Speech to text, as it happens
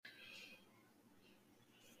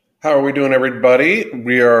How are we doing, everybody?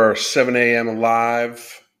 We are 7 a.m.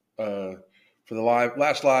 live for the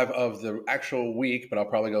last live of the actual week, but I'll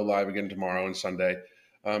probably go live again tomorrow and Sunday.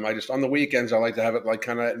 I just on the weekends I like to have it like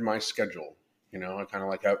kind of in my schedule. I kind of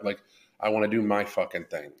like I want to do my fucking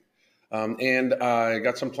thing. And I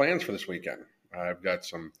got some plans for this weekend. I've got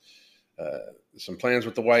some plans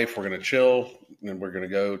with the wife. We're going to chill, and we're going to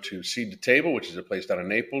go to Seed to Table, which is a place down in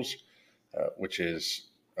Naples, which is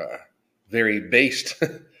very based.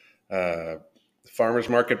 uh, Farmers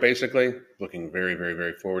market, basically. Looking very, very,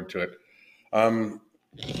 very forward to it. Um,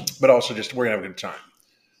 but also just we're gonna have a good time.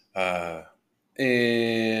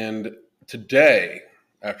 And today,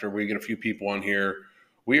 after we get a few people on here,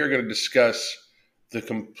 we are going to discuss the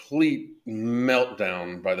complete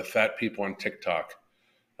meltdown by the fat people on TikTok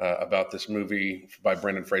about this movie by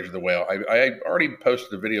Brendan Fraser, The Whale. I already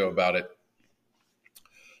posted a video about it,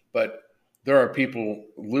 but there are people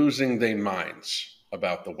losing their minds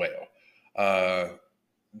about The Whale.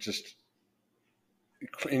 Just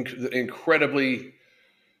incredibly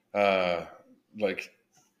like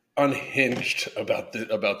unhinged about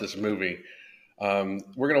this movie. We're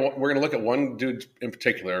gonna look at one dude in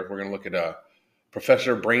particular. We're gonna look at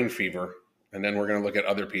Professor Brain Fever, and then we're gonna look at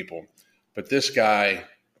other people. But this guy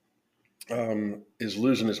is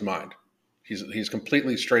losing his mind. He's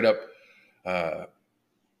completely straight up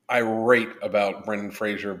irate about Brendan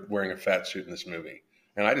Fraser wearing a fat suit in this movie,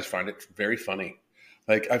 and I just find it very funny.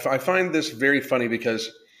 Like I find this very funny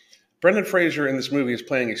because Brendan Fraser in this movie is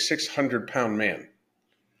playing a 600-pound man.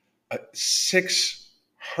 A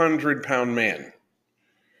 600-pound man.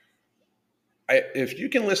 If you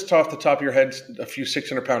can list off the top of your head a few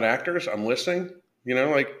 600-pound actors, I'm listening.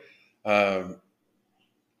 But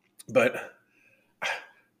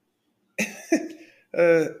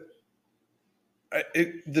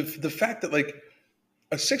the fact that like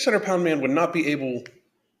a 600-pound man would not be able,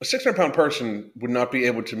 a 600-pound person would not be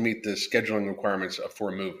able to meet the scheduling requirements for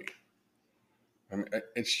a movie. I mean,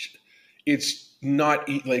 it's not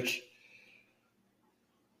like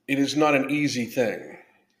it is not an easy thing,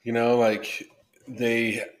 like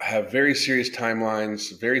they have very serious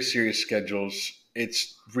timelines, very serious schedules.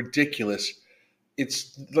 It's ridiculous.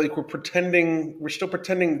 It's like we're still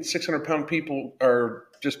pretending 600-pound people are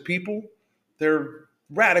just people. They're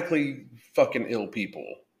radically fucking ill people.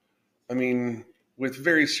 I mean, with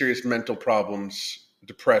very serious mental problems,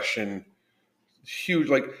 depression, huge,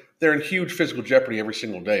 like they're in huge physical jeopardy every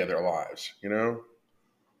single day of their lives,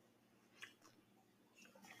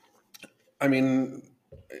 I mean,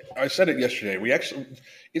 I said it yesterday.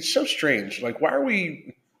 It's so strange. Like, why are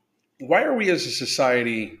we as a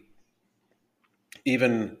society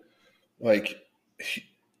even like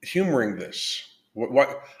humoring this?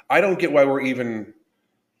 Why I don't get uh, why we're even,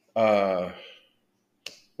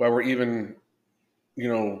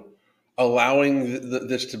 allowing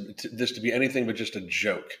this to be anything but just a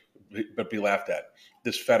joke, but be laughed at.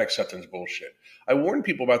 This fat acceptance bullshit. I warned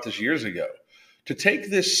people about this years ago. To take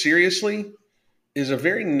this seriously is a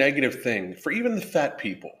very negative thing for even the fat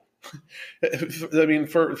people. I mean,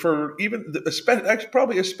 for even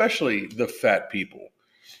probably especially the fat people.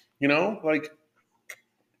 Like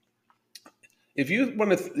if you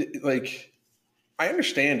want to like, I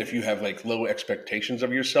understand if you have like low expectations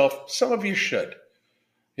of yourself. Some of you should.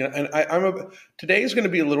 And today is going to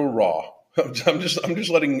be a little raw. I'm just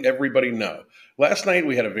letting everybody know. Last night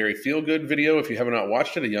we had a very feel good video. If you have not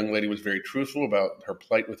watched it, a young lady was very truthful about her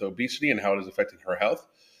plight with obesity and how it is affecting her health.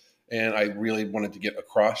 And I really wanted to get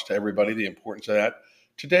across to everybody the importance of that.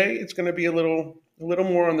 Today it's going to be a little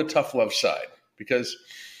more on the tough love side because,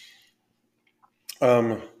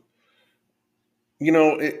 the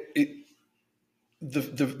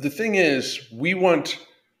thing is we want.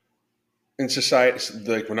 In society,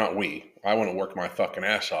 like I want to work my fucking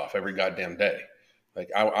ass off every goddamn day. Like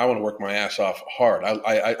I want to work my ass off hard.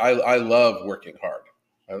 I love working hard.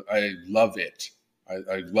 I love it.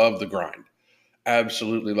 I love the grind.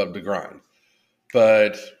 Absolutely love the grind.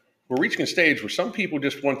 But we're reaching a stage where some people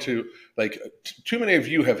just want to, like, too many of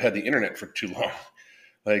you have had the internet for too long.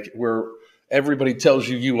 Like where everybody tells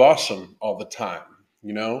you awesome all the time,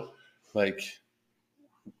 like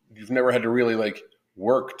you've never had to really like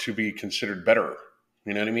work to be considered better.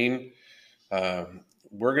 You know what I mean?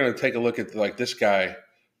 We're going to take a look at like this guy,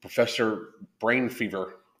 Professor Brain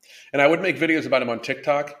Fever. And I would make videos about him on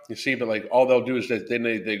TikTok, you see, but like all they'll do is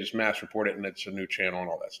they just mass report it and it's a new channel and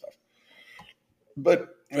all that stuff.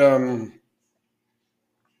 But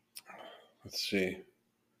let's see.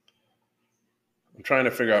 I'm trying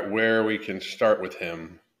to figure out where we can start with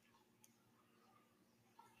him.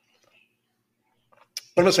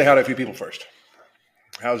 I'm going to say hi to a few people first.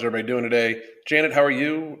 How's everybody doing today? Janet, how are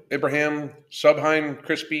you? Ibrahim, Subheim,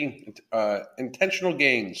 Crispy, Intentional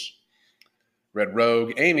Gains, Red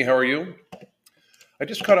Rogue. Amy, how are you? I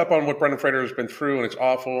just caught up on what Brendan Fraser has been through, and it's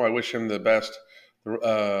awful. I wish him the best.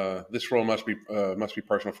 This role must be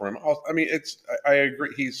personal for him. I mean, I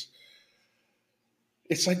agree.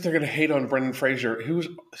 It's like they're going to hate on Brendan Fraser,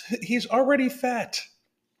 he's already fat,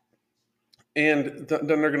 and then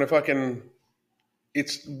they're going to fucking.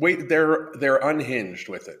 They're unhinged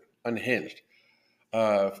with it. Unhinged.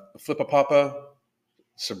 Flippa Papa,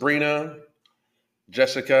 Sabrina,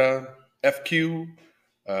 Jessica, FQ,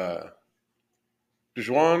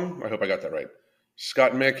 Dejuan. I hope I got that right.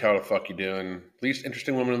 Scott Mick, how the fuck you doing? Least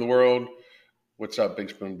interesting woman in the world. What's up,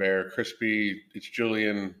 Big Spoon Bear? Crispy, it's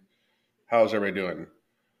Julian. How's everybody doing?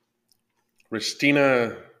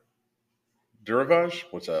 Ristina Duravaj,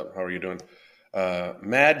 what's up? How are you doing?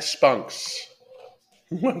 Mad Spunks.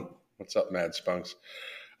 What's up, Mad Spunks?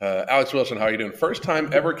 Alex Wilson, how are you doing? First time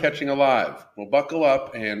ever catching a live. Well, buckle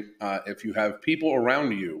up, and if you have people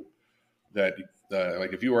around you that,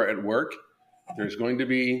 like if you are at work, there's going to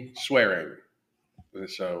be swearing.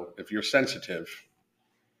 So if you're sensitive,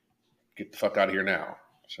 get the fuck out of here now.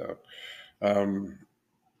 So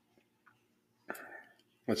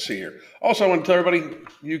let's see here. Also, I want to tell everybody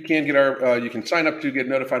you can get you can sign up to get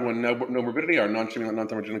notified when No Morbidity, our non-stimulant,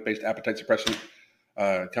 non-thermogenic based appetite suppressant,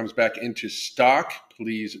 comes back into stock.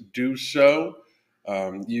 Please do so.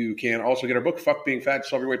 You can also get our book, Fuck Being Fat,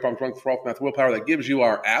 Solve Your Weight Problems, Run Through Math Willpower. That gives you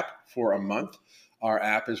our app for a month. Our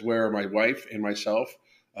app is where my wife and myself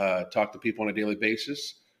talk to people on a daily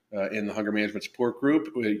basis in the Hunger Management Support Group.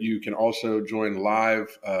 You can also join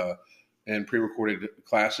live and pre-recorded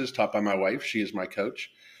classes taught by my wife. She is my coach.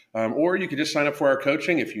 Or you could just sign up for our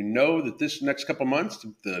coaching. If you know that this next couple months,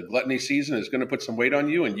 the gluttony season is going to put some weight on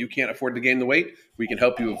you and you can't afford to gain the weight, we can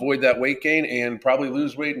help you avoid that weight gain and probably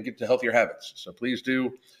lose weight and get to healthier habits. So please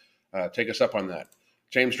do take us up on that.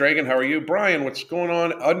 James Dragon, how are you? Brian, what's going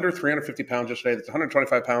on? Under 350 pounds yesterday. That's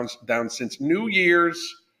 125 pounds down since New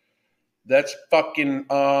Year's. That's fucking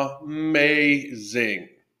amazing.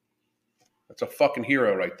 That's a fucking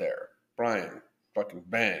hero right there. Brian, fucking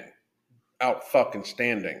bang. Out fucking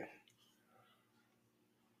standing.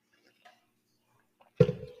 My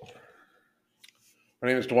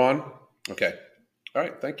name is Dwan. Okay. All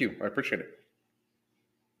right. Thank you. I appreciate it.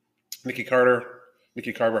 Nikki Carver,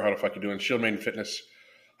 how the fuck you doing? Shield Maiden Fitness.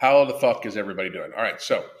 How the fuck is everybody doing? All right.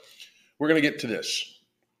 So we're going to get to this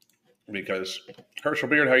because Herschel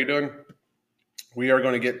Beard, how you doing? We are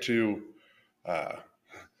going to get to,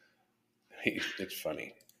 it's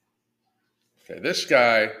funny. Okay. This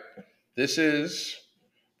guy, this is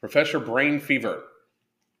Professor Brain Fever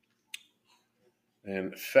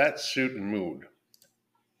and Fat Suit and Mood.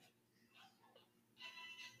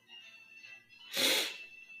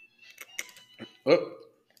 Oh,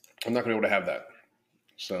 I'm not going to be able to have that.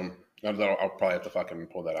 So I'll probably have to fucking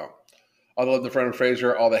pull that out. All the love to Brendan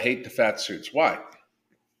Fraser, all the hate to fat suits. Why?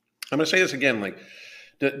 I'm going to say this again. Like,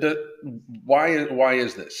 why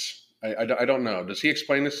is this? I don't know. Does he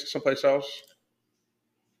explain this someplace else?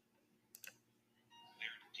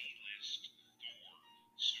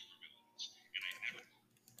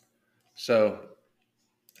 So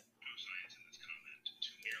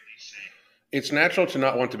it's natural to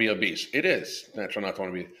not want to be obese. It is natural not to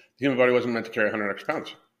want to be. The human body wasn't meant to carry 100 extra pounds.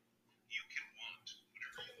 You can want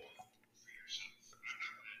whatever you want for yourself. I'm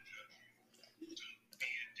not going to judge you. Don't be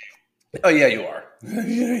a dick. Oh, yeah, you are.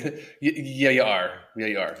 Yeah, you are. Yeah,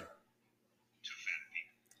 you are. To fat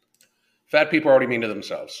people. Fat people are already mean to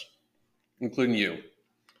themselves, including you.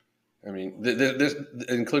 I mean, this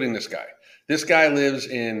including this guy. This guy lives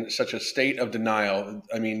in such a state of denial.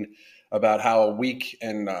 I mean, about how weak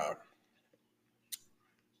and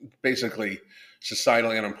basically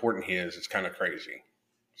societally unimportant he is. It's kind of crazy.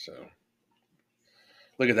 So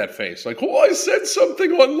look at that face. Like, oh, I said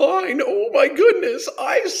something online. Oh my goodness.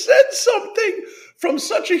 I said something from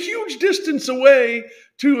such a huge distance away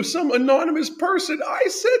to some anonymous person. I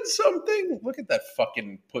said something. Look at that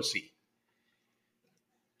fucking pussy.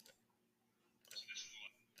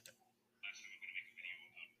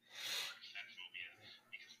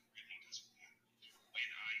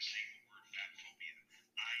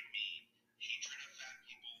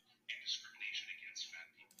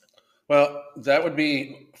 Well, that would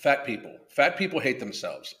be fat people. Fat people hate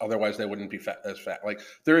themselves. Otherwise, they wouldn't be as fat. Like,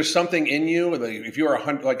 there is something in you. Like, if you are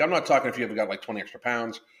 100, like, I'm not talking if you have got like 20 extra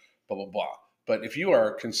pounds, blah, blah, blah. But if you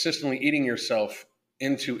are consistently eating yourself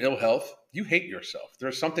into ill health, you hate yourself.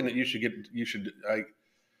 There's something that you should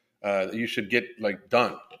get like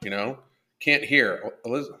done, you know? Can't hear.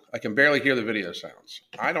 I can barely hear the video sounds.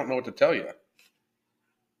 I don't know what to tell you.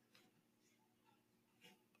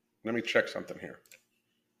 Let me check something here.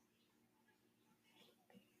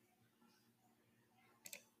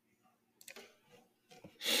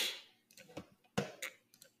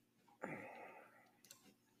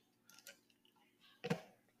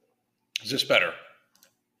 Is this better?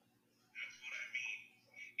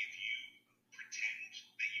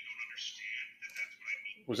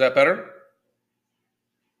 Was that better?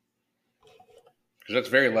 Because that's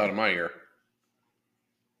very loud in my ear.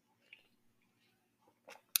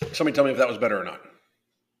 Somebody tell me if that was better or not.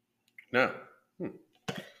 No. I'm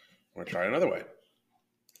going to try it another way.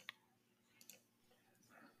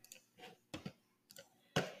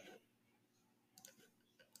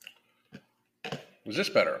 Is this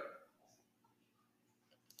better?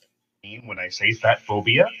 When I say fat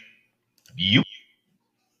phobia, you.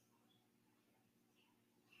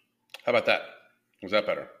 How about that? Was that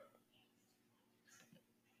better?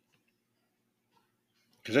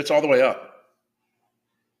 Because it's all the way up.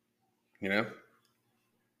 You know?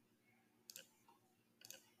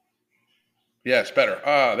 Yeah, it's better.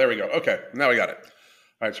 Ah, there we go. Okay, now we got it.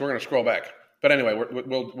 All right, so we're going to scroll back. But anyway,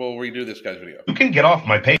 we'll redo this guy's video. You can get off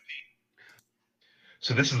my page.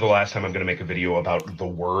 So this is the last time I'm going to make a video about the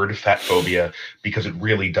word fat phobia because it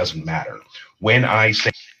really doesn't matter. When I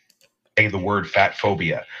say the word fat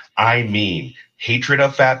phobia, I mean hatred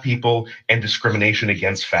of fat people and discrimination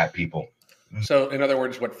against fat people. So, in other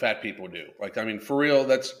words, what fat people do. Like, I mean, for real,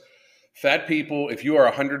 that's fat people. If you are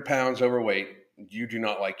 100 pounds overweight, you do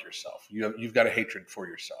not like yourself. You've got a hatred for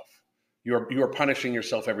yourself. You are punishing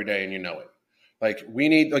yourself every day, and you know it. Like, we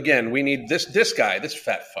need this guy, this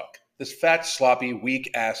fat fuck, this fat, sloppy,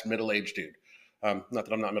 weak ass middle-aged dude. Not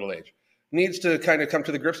that I'm not middle-aged. Needs to kind of come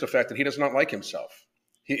to the grips with the fact that he does not like himself.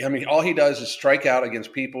 All he does is strike out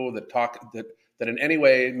against people that in any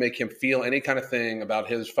way make him feel any kind of thing about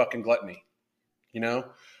his fucking gluttony. You know,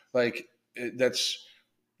 like that's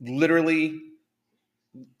literally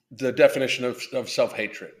the definition of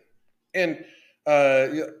self-hatred. And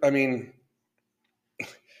I mean,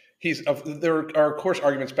 there are of course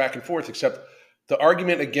arguments back and forth, except the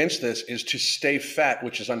argument against this is to stay fat,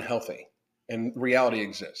 which is unhealthy, and reality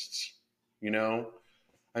exists. You know,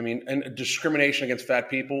 I mean, and discrimination against fat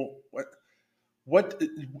people.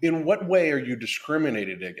 In what way are you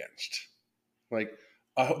discriminated against? Like,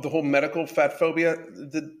 the whole medical fat phobia,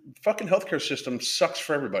 the fucking healthcare system sucks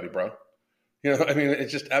for everybody, bro. You know, I mean, it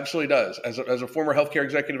just absolutely does. As a former healthcare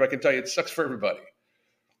executive, I can tell you it sucks for everybody.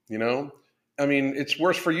 You know, I mean, it's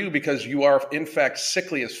worse for you because you are, in fact,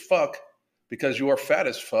 sickly as fuck because you are fat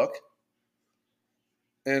as fuck.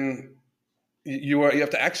 And you have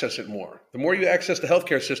to access it more. The more you access the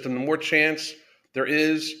healthcare system, the more chance there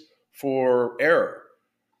is for error.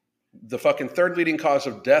 The fucking third leading cause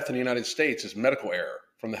of death in the United States is medical error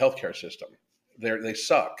from the healthcare system. They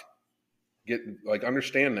suck.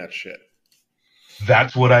 Understand that shit.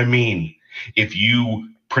 That's what I mean. If you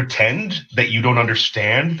pretend that you don't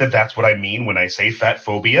understand that that's what I mean when I say fat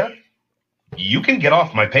phobia, you can get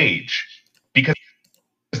off my page because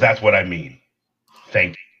that's what I mean.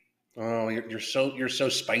 Thank you. Oh, you're so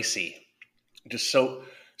spicy. Just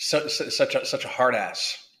such a hard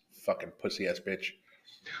ass fucking pussy ass bitch.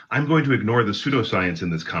 I'm going to ignore the pseudoscience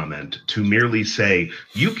in this comment to merely say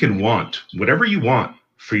you can want whatever you want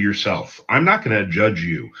for yourself. I'm not going to judge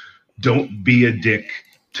you. Don't be a dick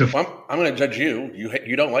to. Well, I'm going to judge you.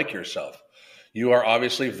 You don't like yourself. You are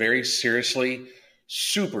obviously very seriously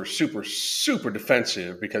super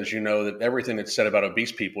defensive because you know that everything that's said about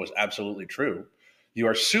obese people is absolutely true. You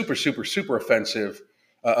are super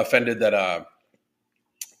offended that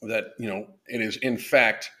it is in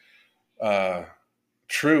fact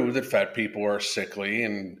true that fat people are sickly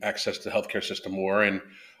and access to the healthcare system more and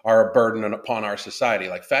are a burden upon our society.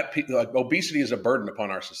 Like fat people, like obesity is a burden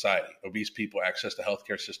upon our society. Obese people access the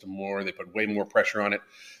healthcare system more. They put way more pressure on it.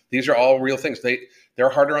 These are all real things. They're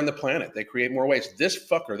harder on the planet. They create more waste. This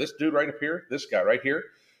fucker, this dude right up here, this guy right here,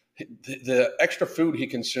 the extra food he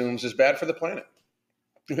consumes is bad for the planet.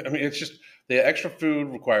 I mean, it's just the extra food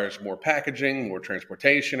requires more packaging, more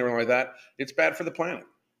transportation, everything like that. It's bad for the planet.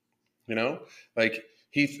 You know, like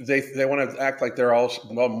they want to act like they're all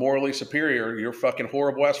morally superior. You're a fucking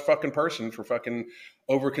horrible ass fucking person for fucking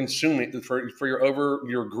over consuming for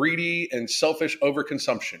your greedy and selfish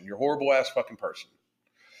overconsumption. You're a horrible ass fucking person.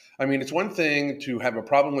 I mean, it's one thing to have a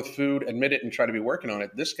problem with food, admit it, and try to be working on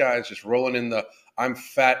it. This guy's just rolling in the "I'm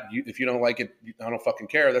fat. If you don't like it, I don't fucking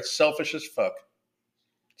care." That's selfish as fuck.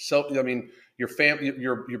 I mean, your family,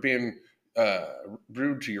 you're being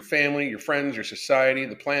rude to your family, your friends, your society,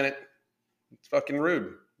 the planet. It's fucking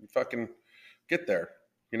rude. You fucking get there,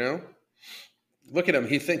 you know? Look at him.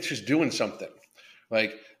 He thinks he's doing something.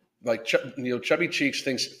 Like, like Chubby Cheeks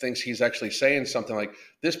thinks he's actually saying something like,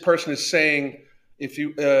 this person is saying, if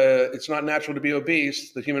you it's not natural to be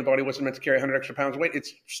obese, the human body wasn't meant to carry 100 extra pounds of weight.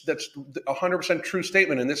 That's 100% true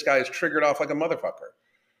statement, and this guy is triggered off like a motherfucker.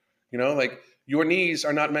 You know, like, your knees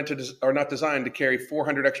are not designed to carry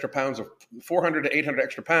 400 to 800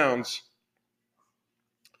 extra pounds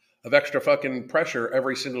of extra fucking pressure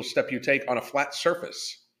every single step you take on a flat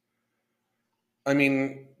surface. I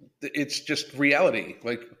mean, it's just reality.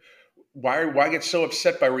 Like, why get so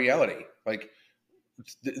upset by reality? Like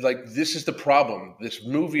this is the problem. This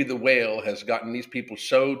movie, The Whale, has gotten these people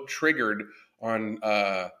so triggered on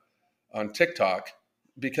TikTok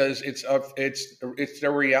because it's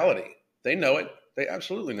their reality. They know it. They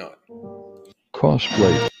absolutely know it.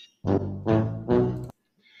 Crossplay.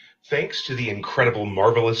 Thanks to the incredible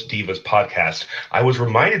Marvelous Divas podcast, I was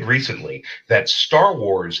reminded recently that Star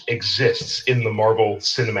Wars exists in the Marvel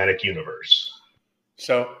Cinematic Universe.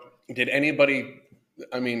 So, did anybody,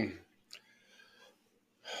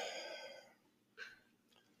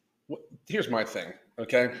 here's my thing,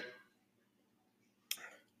 okay?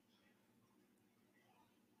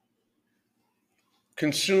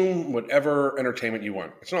 Consume whatever entertainment you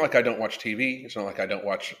want. It's not like I don't watch TV. It's not like I don't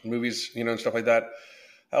watch movies, and stuff like that.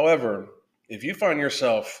 However, if you find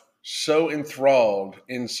yourself so enthralled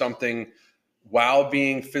in something while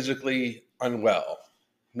being physically unwell,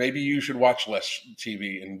 maybe you should watch less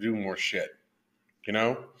TV and do more shit,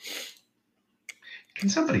 Can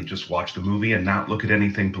somebody just watch the movie and not look at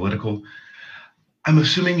anything political? I'm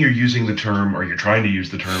assuming you're using the term, or you're trying to use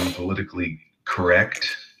the term, politically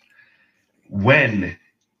correct. When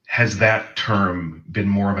has that term been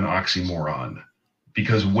more of an oxymoron?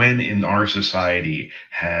 Because when in our society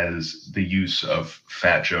has the use of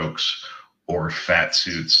fat jokes or fat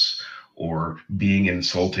suits or being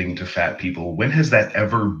insulting to fat people, when has that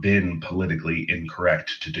ever been politically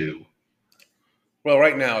incorrect to do? Well,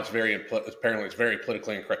 right now it's very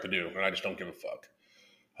politically incorrect to do, and I just don't give a fuck.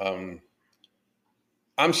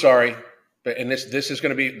 I'm sorry, but this is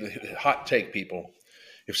going to be the hot take, people.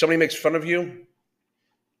 If somebody makes fun of you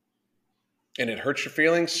and it hurts your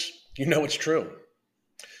feelings, it's true.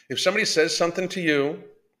 If somebody says something to you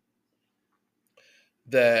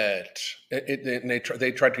that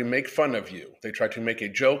they try to make fun of you, they try to make a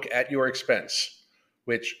joke at your expense,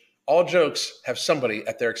 which all jokes have somebody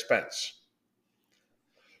at their expense.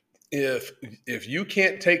 If you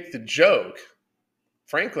can't take the joke,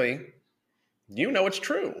 frankly, it's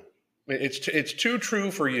true. It's too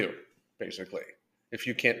true for you, basically. If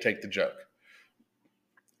you can't take the joke,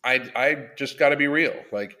 I just got to be real.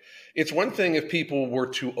 Like, it's one thing if people were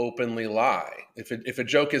to openly lie. If a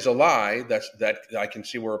joke is a lie, that I can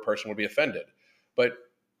see where a person would be offended. But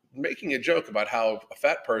making a joke about how a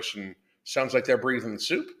fat person sounds like they're breathing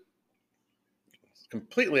soup, it's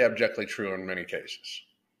completely abjectly true in many cases.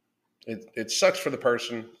 It sucks for the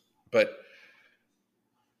person, but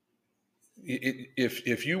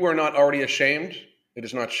if you are not already ashamed, it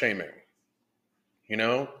is not shaming.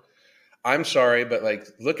 I'm sorry, but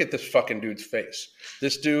look at this fucking dude's face.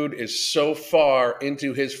 This dude is so far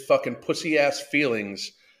into his fucking pussy ass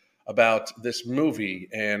feelings about this movie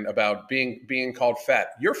and about being called fat.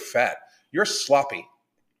 You're fat. You're sloppy.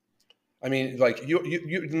 I mean,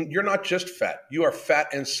 you're not just fat. You are fat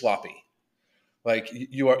and sloppy.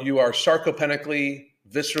 You are sarcopenically,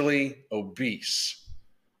 viscerally obese.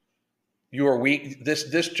 You are weak.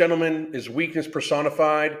 This gentleman is weakness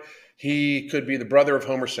personified. He could be the brother of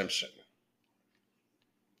Homer Simpson.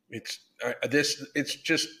 It's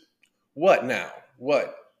just, what now?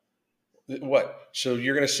 What? So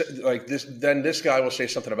you're going to say this, then this guy will say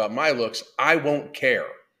something about my looks. I won't care.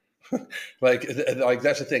 That's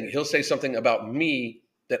the thing. He'll say something about me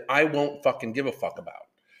that I won't fucking give a fuck about.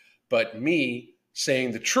 But me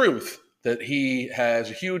saying the truth, that he has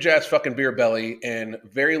a huge ass fucking beer belly and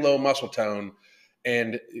very low muscle tone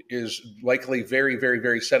and is likely very, very,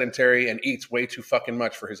 very sedentary and eats way too fucking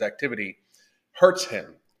much for his activity, hurts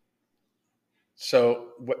him. So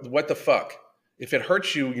what the fuck? If it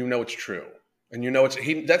hurts you, it's true. And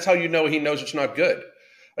that's how he knows it's not good.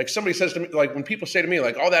 Like, somebody says to me, when people say to me,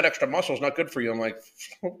 all that extra muscle is not good for you, I'm like,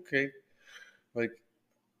 okay.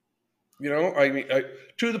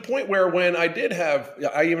 To the point where when I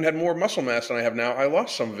even had more muscle mass than I have now, I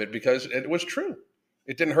lost some of it because it was true.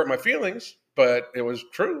 It didn't hurt my feelings, but it was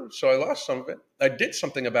true. So I lost some of it. I did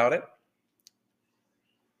something about it.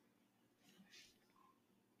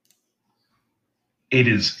 It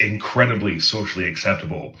is incredibly socially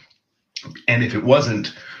acceptable. And if it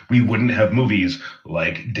wasn't, we wouldn't have movies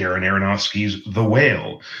like Darren Aronofsky's The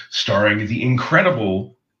Whale, starring the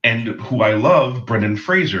incredible and who I love, Brendan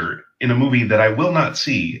Fraser, in a movie that I will not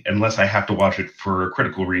see unless I have to watch it for a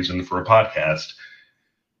critical reason for a podcast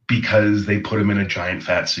because they put him in a giant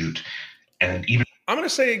fat suit. And even I'm going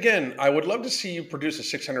to say again, I would love to see you produce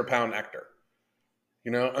a 600-pound actor.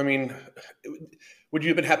 You know, I mean, would you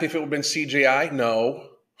have been happy if it would have been CGI? No.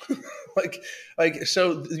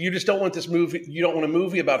 So you just don't want this movie. You don't want a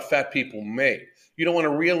movie about fat people made. You don't want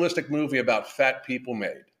a realistic movie about fat people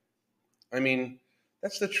made. I mean,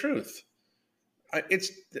 that's the truth.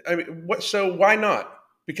 So why not?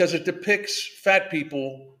 Because it depicts fat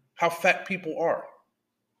people, how fat people are.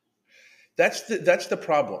 That's the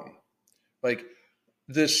problem. Like,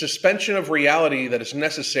 the suspension of reality that is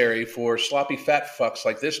necessary for sloppy fat fucks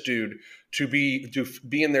like this dude to be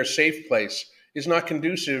in their safe place is not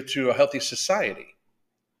conducive to a healthy society.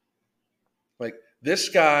 Like, this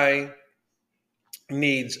guy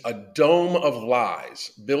needs a dome of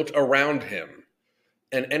lies built around him,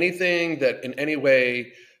 and anything that in any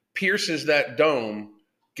way pierces that dome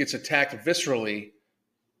gets attacked viscerally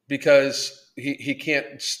because he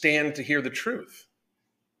can't stand to hear the truth.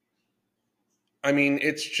 I mean,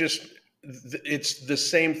 it's the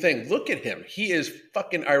same thing. Look at him. He is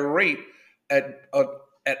fucking irate at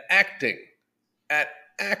acting. At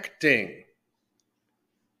acting.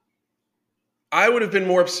 I would have been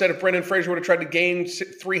more upset if Brendan Fraser would have tried to gain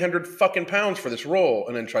 300 fucking pounds for this role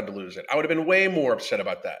and then tried to lose it. I would have been way more upset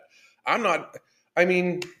about that. I've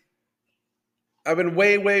been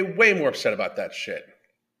way, way, way more upset about that shit.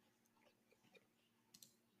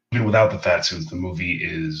 Even without the fat suit, the movie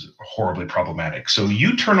is horribly problematic. So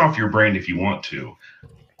you turn off your brain if you want to.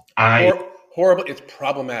 Horrible. It's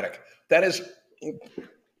problematic. That is,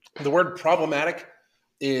 the word problematic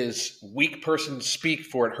is weak person speak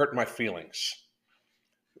for it hurt my feelings.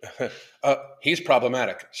 He's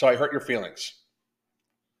problematic, so I hurt your feelings.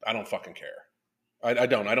 I don't fucking care. I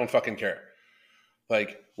don't fucking care.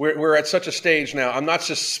 Like, we're at such a stage now. I'm not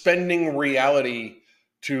suspending reality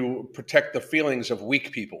to protect the feelings of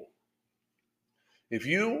weak people. If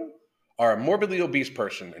you are a morbidly obese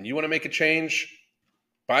person and you want to make a change,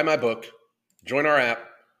 buy my book, join our app,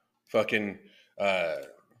 fucking,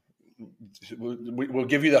 we'll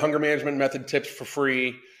give you the hunger management method tips for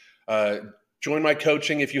free. Join my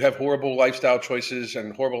coaching if you have horrible lifestyle choices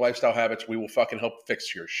and horrible lifestyle habits. We will fucking help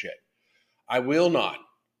fix your shit. I will not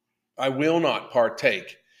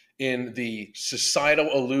partake in the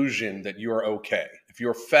societal illusion that you are okay. If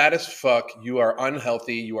you're fat as fuck, you are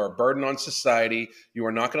unhealthy, you are a burden on society, you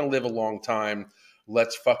are not going to live a long time,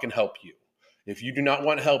 let's fucking help you. If you do not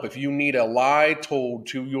want help, if you need a lie told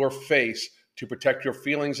to your face to protect your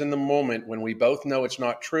feelings in the moment when we both know it's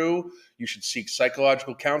not true, you should seek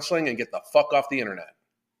psychological counseling and get the fuck off the internet.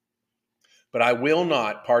 But I will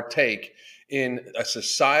not partake in a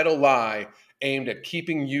societal lie aimed at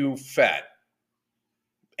keeping you fat,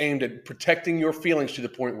 aimed at protecting your feelings to the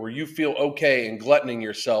point where you feel okay and gluttoning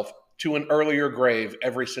yourself to an earlier grave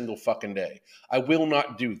every single fucking day. I will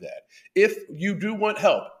not do that. If you do want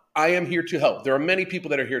help, I am here to help. There are many people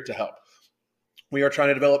that are here to help. We are trying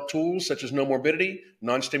to develop tools such as no morbidity,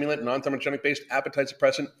 non-stimulant, non-thermogenic-based appetite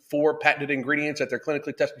suppressant, 4 patented ingredients at their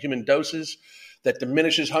clinically tested human doses that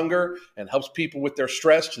diminishes hunger and helps people with their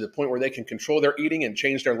stress to the point where they can control their eating and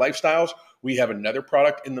change their lifestyles. We have another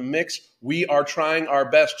product in the mix. We are trying our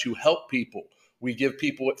best to help people. We give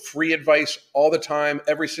people free advice all the time,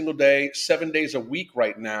 every single day, 7 days a week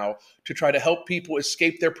right now, to try to help people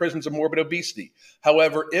escape their prisons of morbid obesity.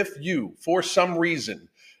 However, if you, for some reason,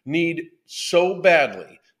 need so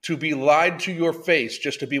badly to be lied to your face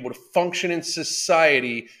just to be able to function in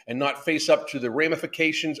society and not face up to the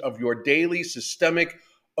ramifications of your daily systemic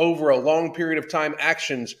over a long period of time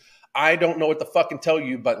actions, I don't know what to fucking tell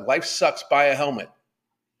you, but life sucks. Buy a helmet.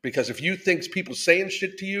 Because if you think people saying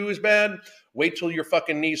shit to you is bad, wait till your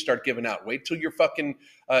fucking knees start giving out. Wait till you're fucking,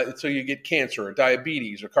 till you get cancer or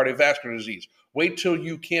diabetes or cardiovascular disease. Wait till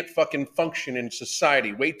you can't fucking function in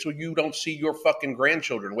society. Wait till you don't see your fucking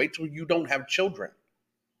grandchildren. Wait till you don't have children.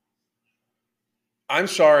 I'm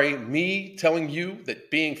sorry, me telling you that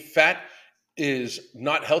being fat is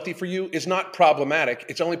not healthy for you is not problematic.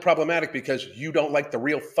 It's only problematic because you don't like the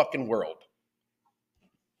real fucking world.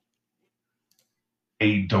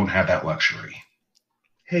 They don't have that luxury.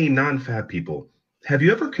 Hey, non-fat people, have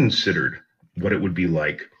you ever considered what it would be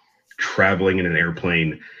like traveling in an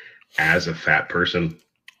airplane as a fat person?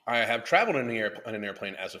 I have traveled in an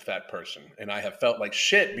airplane as a fat person, and I have felt like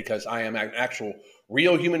shit because I am an actual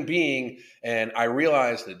real human being, and I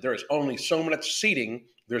realized that there is only so much seating.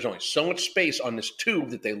 There's only so much space on this tube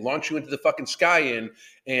that they launch you into the fucking sky in.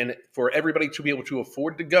 And for everybody to be able to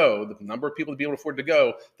afford to go, the number of people to be able to afford to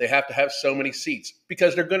go, they have to have so many seats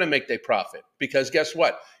because they're going to make their profit. Because guess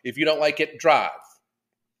what? If you don't like it, drive.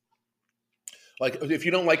 Like, if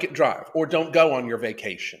you don't like it, drive. Or don't go on your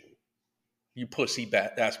vacation. You pussy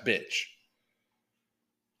ass bitch.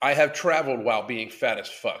 I have traveled while being fat as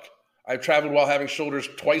fuck. I've traveled while having shoulders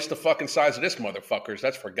twice the fucking size of this motherfucker's.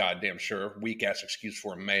 That's for goddamn sure. Weak ass excuse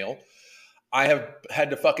for a male. I have had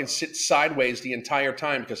to fucking sit sideways the entire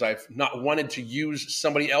time because I've not wanted to use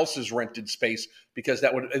somebody else's rented space because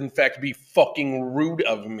that would in fact be fucking rude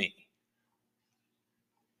of me.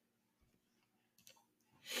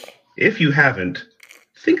 If you haven't,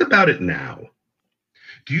 think about it now.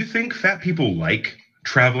 Do you think fat people like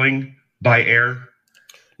traveling by air?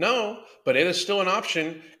 No, but it is still an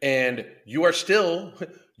option, and you are still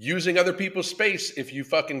using other people's space if you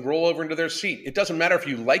fucking roll over into their seat. It doesn't matter if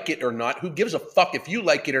you like it or not. Who gives a fuck if you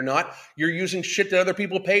like it or not? You're using shit that other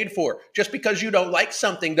people paid for. Just because you don't like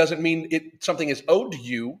something doesn't mean something is owed to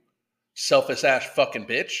you, selfish ass fucking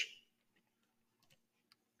bitch.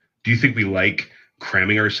 Do you think we like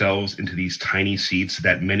cramming ourselves into these tiny seats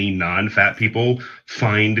that many non-fat people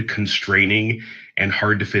find constraining and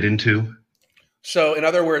hard to fit into? So, in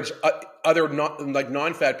other words, other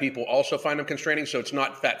non-fat people also find them constraining, so it's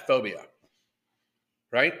not fat phobia,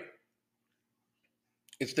 right?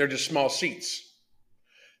 They're just small seats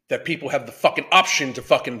that people have the fucking option to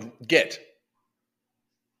fucking get.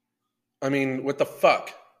 I mean, what the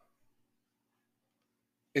fuck?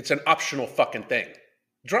 It's an optional fucking thing.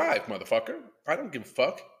 Drive, motherfucker. I don't give a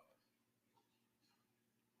fuck.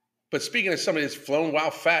 But speaking of somebody that's flown while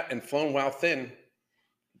fat and flown while thin,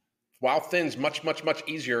 while thin's much, much, much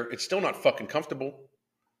easier. It's still not fucking comfortable.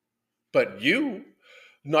 But you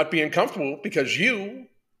not being comfortable because you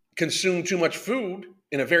consume too much food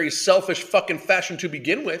in a very selfish fucking fashion to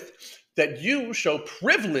begin with, that you show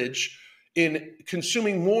privilege in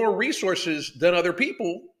consuming more resources than other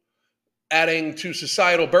people, adding to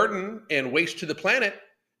societal burden and waste to the planet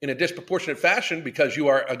in a disproportionate fashion because you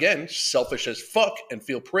are, again, selfish as fuck and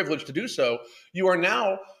feel privileged to do so. You are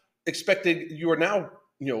now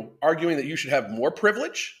arguing that you should have more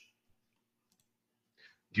privilege?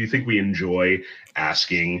 Do you think we enjoy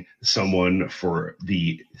asking someone for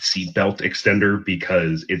the seatbelt extender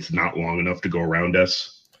because it's not long enough to go around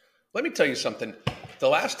us? Let me tell you something. The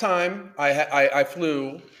last time I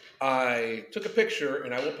flew, I took a picture,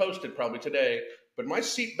 and I will post it probably today, but my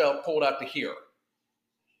seatbelt pulled out to here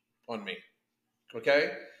on me,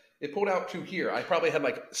 okay? It pulled out to here. I probably had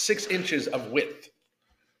like 6 inches of width.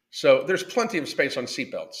 So there's plenty of space on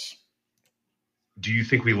seatbelts. Do you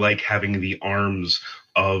think we like having the arms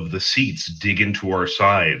of the seats dig into our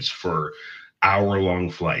sides for hour-long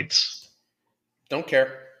flights? Don't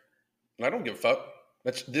care. I don't give a fuck.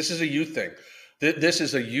 This is a you thing. This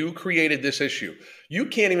is you created this issue. You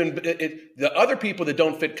can't even the other people that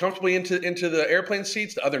don't fit comfortably into the airplane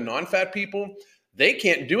seats, the other non-fat people, they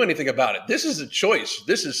can't do anything about it. This is a choice.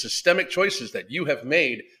 This is systemic choices that you have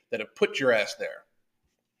made that have put your ass there.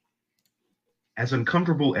 As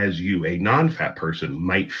uncomfortable as you, a non-fat person,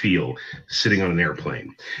 might feel sitting on an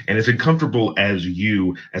airplane, and as uncomfortable as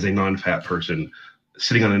you, as a non-fat person,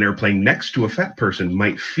 sitting on an airplane next to a fat person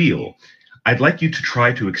might feel, I'd like you to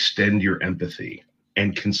try to extend your empathy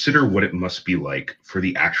and consider what it must be like for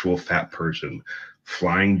the actual fat person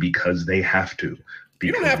flying because they have to.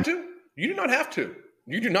 You don't have to. You do not have to.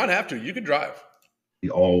 You do not have to. You can drive. We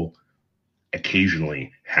all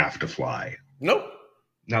occasionally have to fly. Nope.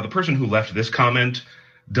 Now, the person who left this comment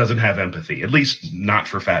doesn't have empathy, at least not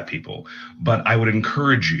for fat people. But I would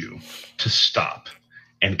encourage you to stop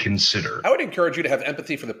and consider. I would encourage you to have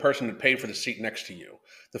empathy for the person that paid for the seat next to you.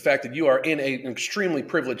 The fact that you are in an extremely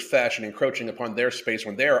privileged fashion encroaching upon their space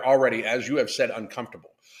when they are already, as you have said,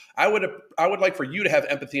 uncomfortable. I would like for you to have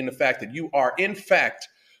empathy in the fact that you are, in fact,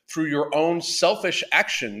 through your own selfish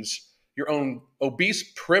actions, your own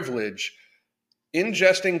obese privilege,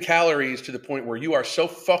 ingesting calories to the point where you are so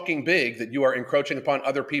fucking big that you are encroaching upon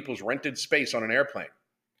other people's rented space on an airplane.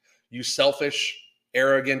 You selfish,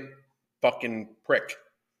 arrogant fucking prick.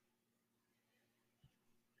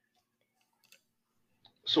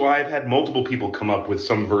 So I've had multiple people come up with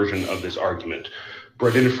some version of this argument.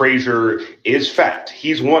 Brendan Fraser is fat.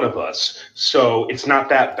 He's one of us. So it's not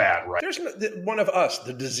that bad, right? There's one of us,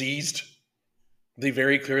 the diseased, the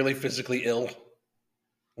very clearly physically ill.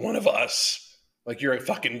 One of us. Like you're a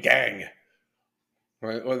fucking gang,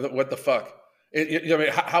 right? What the fuck? I mean,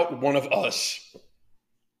 how one of us?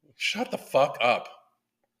 Shut the fuck up.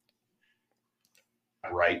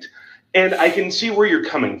 right? And I can see where you're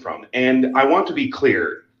coming from. And I want to be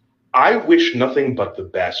clear. I wish nothing but the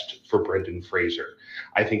best for Brendan Fraser.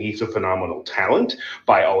 I think he's a phenomenal talent.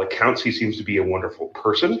 By all accounts, he seems to be a wonderful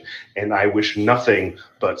person. And I wish nothing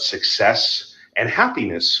but success and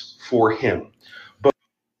happiness for him.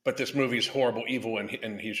 But this movie is horrible, evil,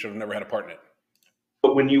 and he should have never had a part in it.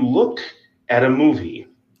 But when you look at a movie,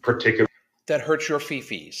 particularly that hurts your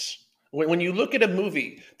fifis, when you look at a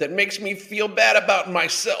movie that makes me feel bad about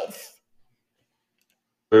myself,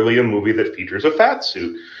 clearly a movie that features a fat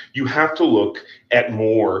suit, you have to look at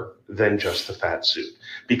more than just the fat suit.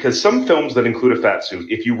 Because some films that include a fat suit,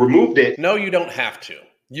 if you removed it... No, you don't have to.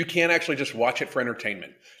 You can't actually just watch it for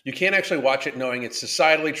entertainment. You can't actually watch it knowing it's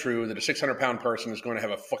societally true that a 600-pound person is going to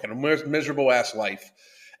have a fucking miserable ass life,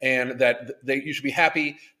 and that you should be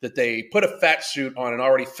happy that they put a fat suit on an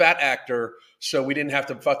already fat actor so we didn't have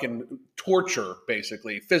to fucking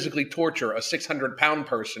physically torture a 600-pound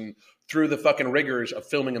person through the fucking rigors of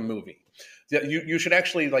filming a movie. You should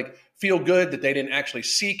actually feel good that they didn't actually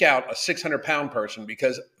seek out a 600-pound person,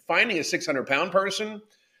 because finding a 600-pound person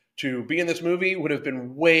to be in this movie would have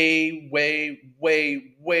been way, way,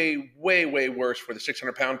 way, way, way, way worse for the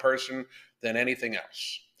 600-pound person than anything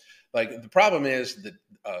else. The problem is that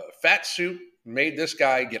fat suit made this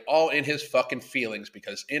guy get all in his fucking feelings,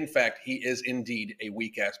 because in fact he is indeed a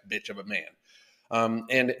weak ass bitch of a man,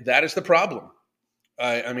 and that is the problem.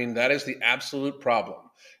 I mean, that is the absolute problem,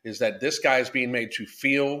 is that this guy is being made to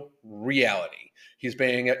feel reality. He's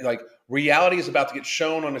being reality is about to get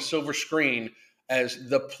shown on a silver screen as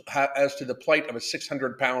to the plight of a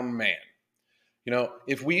 600-pound man.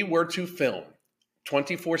 If we were to film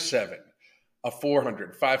 24/7 a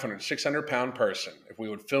 400, 500, 600-pound person, if we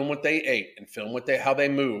would film what they ate and film how they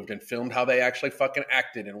moved and filmed how they actually fucking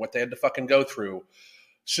acted and what they had to fucking go through,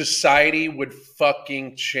 society would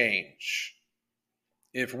fucking change.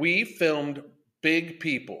 If we filmed big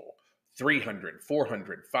people, 300,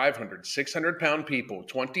 400, 500, 600-pound people,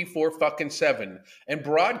 24/7, and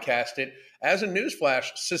broadcast it as a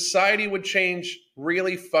newsflash, society would change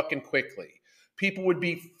really fucking quickly. People would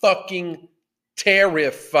be fucking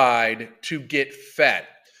terrified to get fat.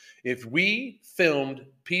 If we filmed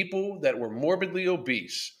people that were morbidly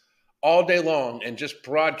obese all day long and just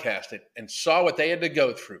broadcast it and saw what they had to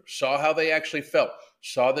go through, saw how they actually felt,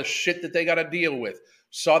 saw the shit that they got to deal with,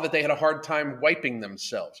 saw that they had a hard time wiping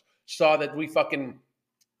themselves, saw that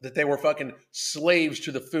they were fucking slaves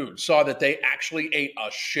to the food, saw that they actually ate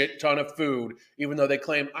a shit ton of food, even though they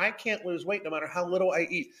claim, I can't lose weight no matter how little I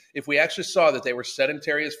eat. If we actually saw that they were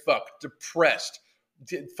sedentary as fuck, depressed,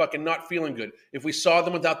 fucking not feeling good, if we saw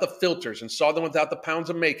them without the filters and saw them without the pounds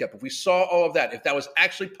of makeup, if we saw all of that, if that was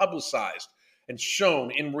actually publicized and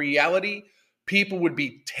shown in reality, people would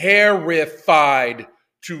be terrified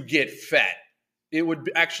to get fat. It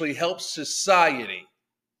would actually help society.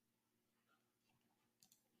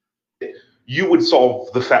 You would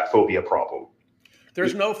solve the fat phobia problem.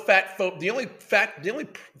 There's no fat phobia. The only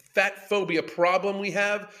fat phobia problem we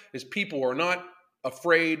have is people are not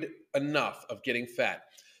afraid enough of getting fat.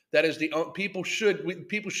 That is people should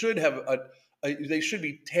have they should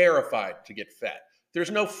be terrified to get fat. There's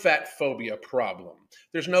no fat phobia problem.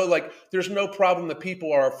 There's no problem that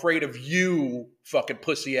people are afraid of you, fucking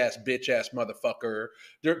pussy ass, bitch ass motherfucker.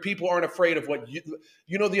 People aren't afraid of what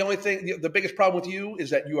the only thing, the biggest problem with you is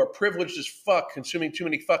that you are privileged as fuck, consuming too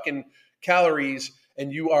many fucking calories,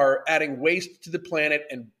 and you are adding waste to the planet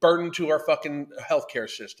and burden to our fucking healthcare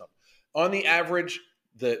system. On the average,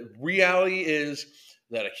 the reality is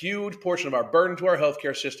that a huge portion of our burden to our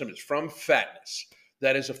healthcare system is from fatness.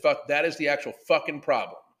 That is the actual fucking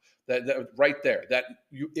problem. That right there.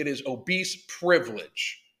 It is obese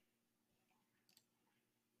privilege.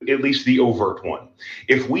 At least the overt one.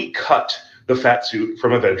 If we cut the fat suit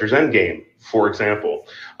from Avengers Endgame, for example,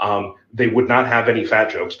 they would not have any fat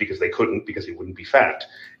jokes because they couldn't, because he wouldn't be fat.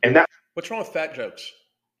 And that. What's wrong with fat jokes?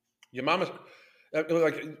 Your mama,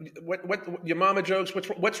 your mama jokes.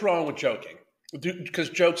 What's wrong with joking? Because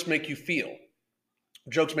jokes make you feel.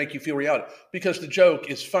 Jokes make you feel reality, because the joke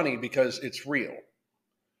is funny because it's real.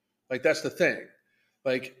 That's the thing.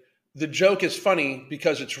 The joke is funny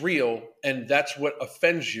because it's real, and that's what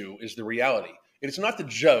offends you, is the reality. It is not the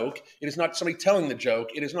joke. It is not somebody telling the joke.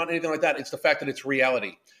 It is not anything like that. It's the fact that it's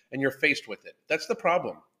reality, and you're faced with it. That's the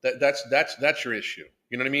problem. That's your issue.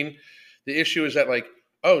 You know what I mean? The issue is that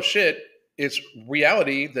oh shit, it's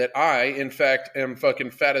reality that I, in fact, am fucking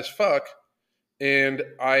fat as fuck, and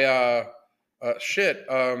I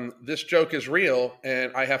this joke is real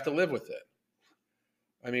and I have to live with it.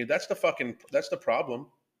 I mean, that's the problem.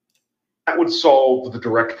 That would solve the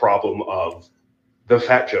direct problem of the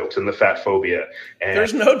fat jokes and the fat phobia. And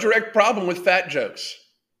there's no direct problem with fat jokes.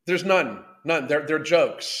 There's none. They're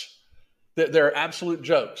jokes. They're absolute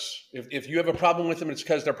jokes. If you have a problem with them, it's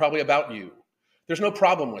because they're probably about you. There's no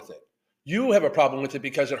problem with it. You have a problem with it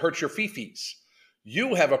because it hurts your fifis.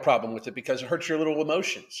 You have a problem with it because it hurts your little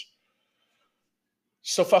emotions.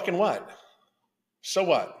 So fucking what? So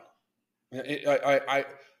what?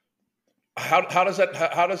 How does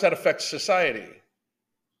that affect society?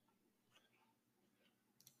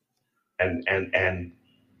 And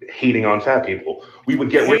hating on fat people. We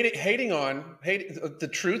would get hating on the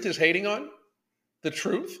truth is hating on the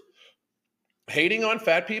truth. Hating on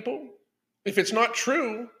fat people. If it's not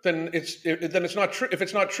true, then it's not true. If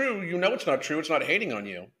it's not true, you know it's not true. It's not hating on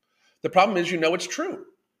you. The problem is, you know it's true.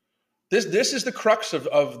 This is the crux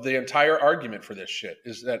of the entire argument for this shit,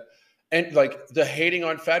 is that, and like the hating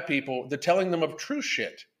on fat people, the telling them of true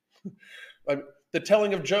shit, like the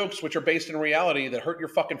telling of jokes which are based in reality that hurt your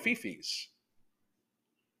fucking fifis.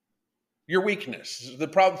 Your weakness. The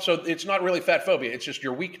problem. So it's not really fat phobia. It's just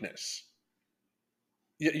your weakness.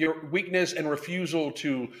 Your weakness and refusal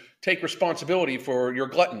to take responsibility for your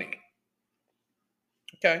gluttony.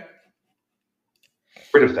 Okay.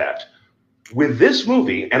 Rid of that. With this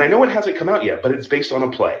movie, and I know it hasn't come out yet, but it's based on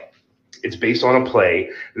a play. It's based on a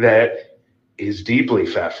play that is deeply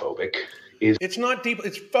fat phobic. It's not deep.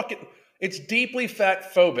 It's deeply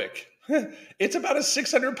fat phobic. It's about a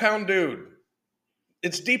 600-pound dude.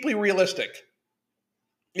 It's deeply realistic.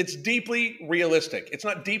 It's deeply realistic. It's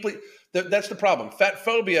not deeply. That's the problem. Fat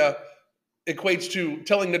phobia equates to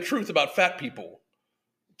telling the truth about fat people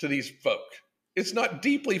to these folk. It's not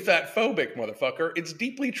deeply fat phobic, motherfucker. It's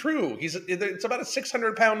deeply true. It's about a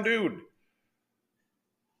 600-pound dude.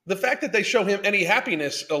 The fact that they show him any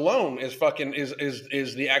happiness alone is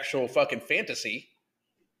the actual fucking fantasy.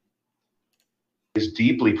 Is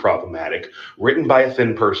deeply problematic, written by a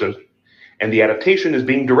thin person, and the adaptation is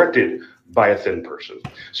being directed by a thin person.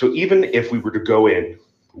 So even if we were to go in,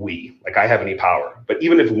 I have any power, but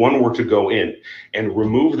even if one were to go in and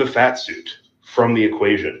remove the fat suit from the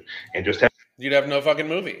equation and just have, you'd have no fucking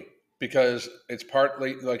movie, because it's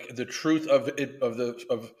partly like the truth of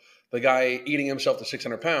the guy eating himself to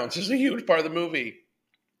 600 pounds is a huge part of the movie,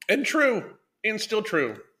 and still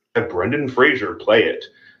true. Have Brendan Fraser play it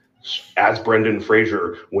as Brendan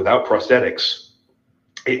Fraser without prosthetics,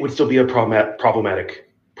 it would still be a problematic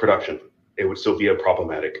production. It would still be a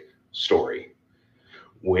problematic story.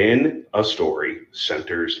 When a story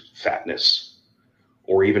centers fatness,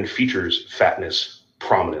 or even features fatness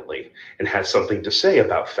prominently and has something to say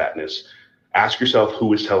about fatness, ask yourself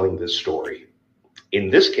who is telling this story.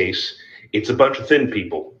 In this case, it's a bunch of thin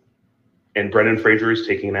people, and Brendan Fraser is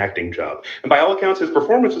taking an acting job. And by all accounts, his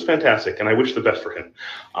performance is fantastic, and I wish the best for him.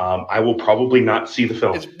 I will probably not see the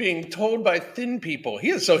film. It's being told by thin people. He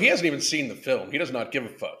hasn't even seen the film. He does not give a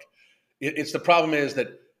fuck. The problem is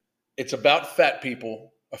that it's about fat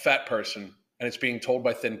people, a fat person, and it's being told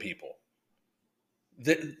by thin people.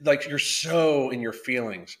 Like, you're so in your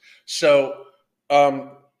feelings. So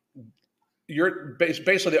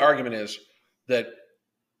basically the argument is that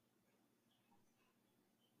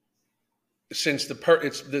since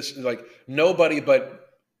it's this, like, nobody but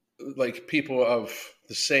like people of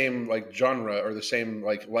the same like genre or the same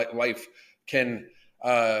like life can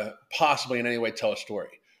possibly in any way tell a story.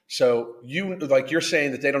 So you're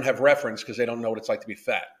saying that they don't have reference because they don't know what it's like to be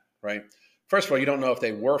fat, right? First of all, you don't know if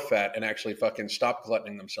they were fat and actually fucking stopped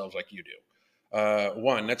gluttoning themselves like you do.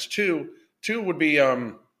 One, that's two. Two would be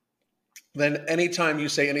then anytime you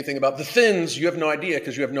say anything about the thins, you have no idea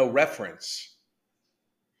because you have no reference.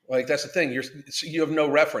 Like, that's the thing. You have no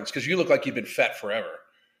reference because you look like you've been fat forever.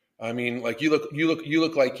 I mean, like, you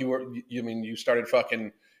look like you started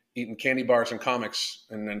fucking eating candy bars and comics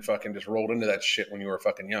and then fucking just rolled into that shit when you were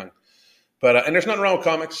fucking young. But and there's nothing wrong with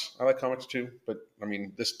comics. I like comics too. But I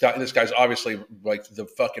mean, this guy's obviously like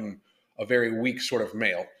a very weak sort of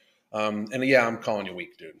male. And yeah, I'm calling you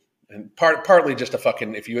weak, dude. And partly just to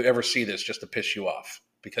fucking, if you ever see this, just to piss you off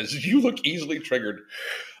because you look easily triggered.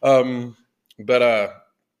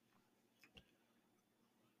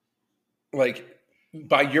 Like,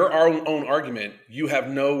 by your own argument, you have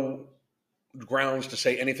no grounds to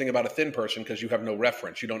say anything about a thin person because you have no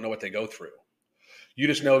reference. You don't know what they go through. You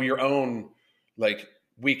just know your own like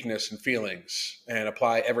weakness and feelings and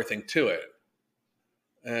apply everything to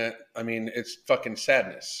it. I mean, it's fucking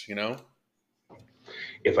sadness, you know?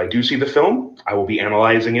 If I do see the film, I will be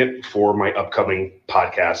analyzing it for my upcoming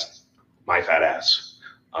podcast, My Fat Ass.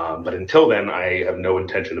 But until then, I have no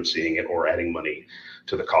intention of seeing it or adding money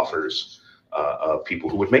to the coffers of people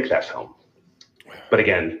who would make that film. But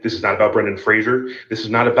again, this is not about Brendan Fraser. This is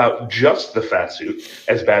not about just the fat suit,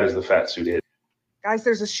 as bad as the fat suit is. Guys,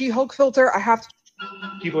 there's a She-Hulk filter. I have to.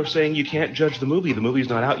 People are saying you can't judge the movie. The movie's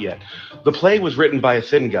not out yet. The play was written by a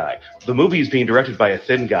thin guy. The movie is being directed by a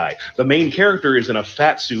thin guy. The main character is in a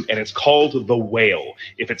fat suit, and it's called The Whale.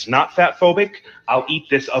 If it's not fat phobic, I'll eat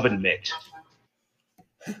this oven mitt.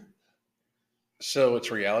 So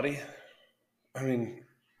it's reality. I mean,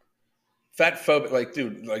 fat phobia, like,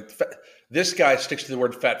 dude, like this guy sticks to the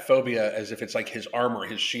word fat phobia as if it's like his armor,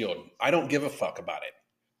 his shield. I don't give a fuck about it.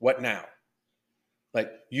 What now? Like,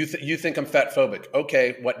 you think I'm fat phobic.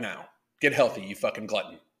 Okay, what now? Get healthy, you fucking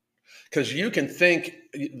glutton. Because you can think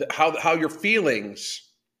how your feelings,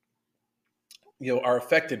 are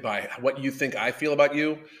affected by what you think I feel about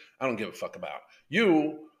you. I don't give a fuck about.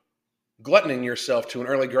 You gluttoning yourself to an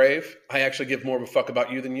early grave, I actually give more of a fuck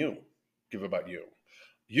about you than you give about you.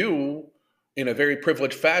 You, in a very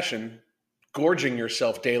privileged fashion, gorging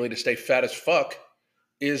yourself daily to stay fat as fuck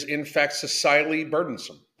is in fact societally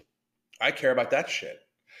burdensome. I care about that shit.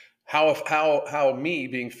 How me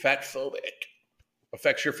being fat phobic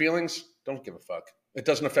affects your feelings? Don't give a fuck. It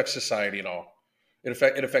doesn't affect society at all.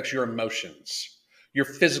 It affects your emotions. Your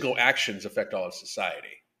physical actions affect all of society.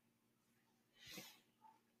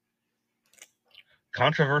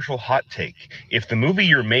 Controversial hot take. If the movie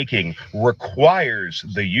you're making requires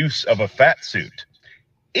the use of a fat suit,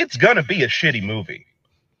 it's gonna be a shitty movie.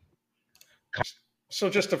 So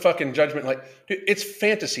just a fucking judgment, like, dude, it's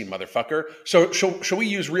fantasy, motherfucker. So shall we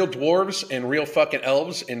use real dwarves and real fucking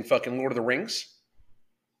elves in fucking Lord of the Rings?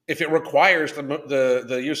 If it requires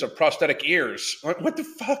the use of prosthetic ears, like, what the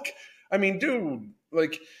fuck? I mean, dude,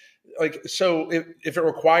 like, so if it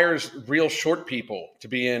requires real short people to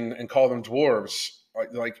be in and call them dwarves,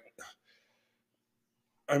 like,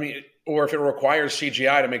 I mean, or if it requires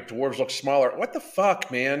CGI to make dwarves look smaller, what the fuck,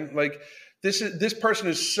 man? Like, this person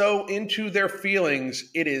is so into their feelings,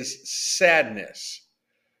 it is sadness.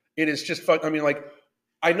 It is just fuck. I mean, like,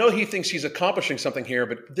 I know he thinks he's accomplishing something here,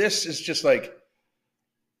 but this is just like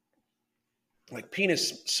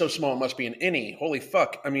penis so small it must be an innie. Holy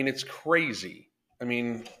fuck. I mean, it's crazy. I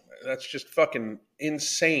mean, that's just fucking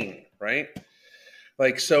insane, right?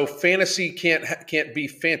 Like, so fantasy can't be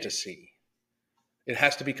fantasy. It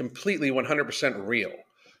has to be completely 100% real.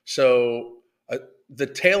 So the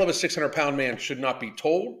tale of a 600-pound man should not be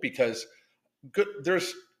told because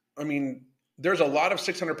there's a lot of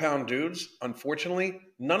 600-pound dudes. Unfortunately,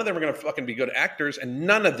 none of them are going to fucking be good actors, and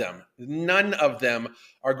none of them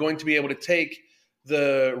are going to be able to take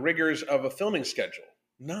the rigors of a filming schedule.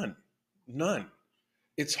 None.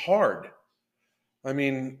 It's hard. I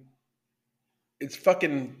mean, it's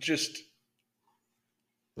fucking just,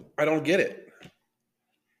 I don't get it.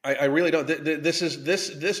 I really don't.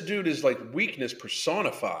 This dude is like weakness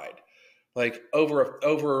personified, like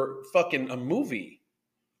over fucking a movie,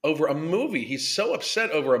 over a movie. He's so upset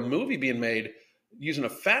over a movie being made using a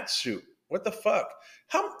fat suit. What the fuck?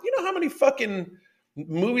 How many fucking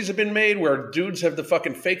movies have been made where dudes have the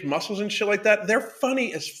fucking fake muscles and shit like that? They're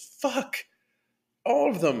funny as fuck. All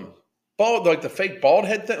of them. Bald, like the fake bald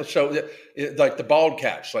head thing. So like the bald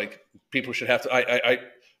caps, like people should have to,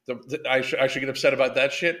 I should get upset about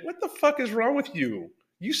that shit. What the fuck is wrong with you?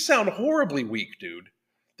 You sound horribly weak, dude.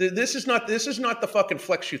 This is not the fucking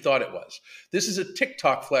flex you thought it was. This is a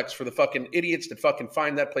TikTok flex for the fucking idiots that fucking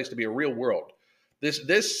find that place to be a real world.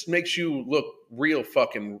 This makes you look real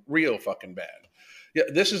fucking bad. Yeah,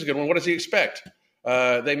 this is a good one. What does he expect?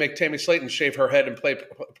 They make Tammy Slayton shave her head and play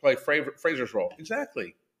Fraser's role.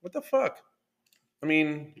 Exactly. What the fuck? I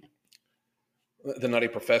mean, The Nutty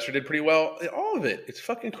Professor did pretty well. All of it. It's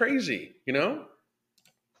fucking crazy,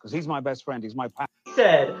 Because he's my best friend. He's my pal.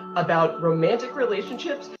 Said about romantic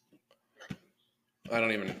relationships. I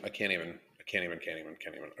can't even.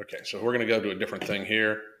 Okay, so we're going to go to a different thing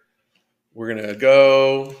here. We're going to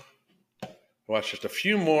go watch just a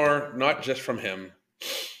few more, not just from him.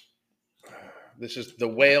 This is the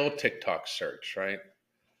whale TikTok search, right?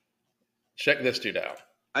 Check this dude out.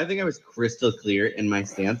 I think I was crystal clear in my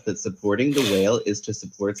stance that supporting the whale is to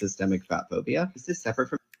support systemic fat phobia. Is this separate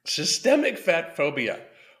from systemic fat phobia?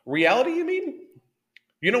 Reality, you mean?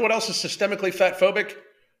 You know what else is systemically fat phobic?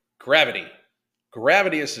 Gravity.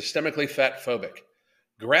 Gravity is systemically fat phobic.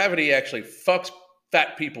 Gravity actually fucks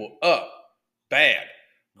fat people up bad.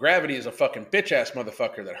 Gravity is a fucking bitch ass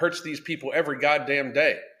motherfucker that hurts these people every goddamn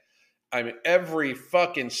day. I mean, every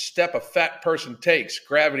fucking step a fat person takes,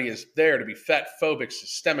 gravity is there to be fat phobic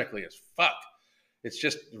systemically as fuck. It's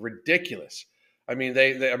just ridiculous. I mean,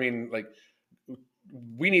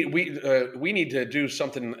 we need to do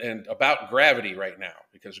something about gravity right now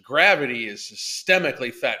because gravity is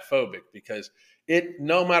systemically fat phobic because it,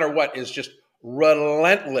 no matter what, is just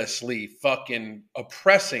relentlessly fucking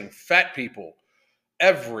oppressing fat people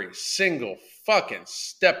every single fucking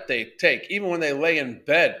step they take. Even when they lay in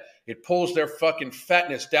bed, it pulls their fucking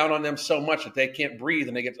fatness down on them so much that they can't breathe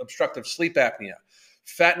and they get obstructive sleep apnea.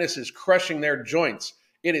 Fatness is crushing their joints.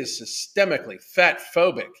 It is systemically fat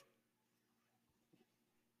phobic.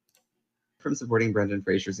 From supporting Brendan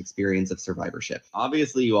Fraser's experience of survivorship.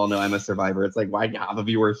 Obviously, you all know I'm a survivor. It's like why half of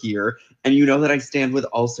you are here, and you know that I stand with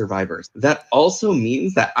all survivors. That also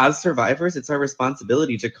means that as survivors, it's our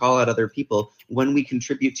responsibility to call out other people when we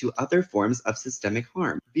contribute to other forms of systemic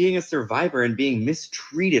harm. Being a survivor and being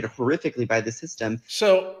mistreated horrifically by the system.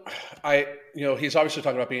 So, he's obviously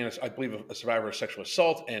talking about being, I believe, a survivor of sexual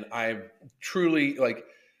assault, and I truly, like,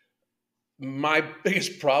 my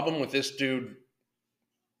biggest problem with this dude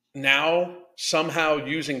now somehow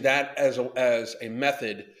using that as a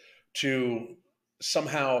method to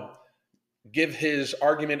somehow give his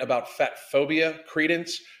argument about fat phobia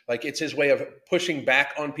credence. Like, it's his way of pushing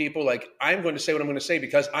back on people. Like, I'm going to say what I'm going to say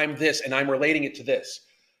because I'm this and I'm relating it to this.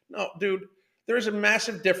 No, dude, there is a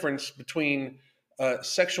massive difference between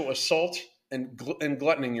sexual assault and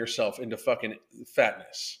gluttoning yourself into fucking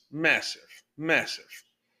fatness. Massive, massive.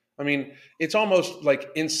 I mean, it's almost like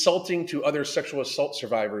insulting to other sexual assault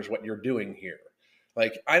survivors what you're doing here.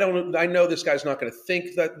 Like, I know this guy's not going to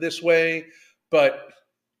think that this way, but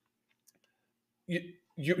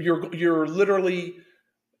you're literally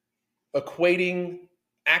equating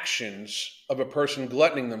actions of a person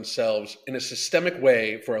gluttoning themselves in a systemic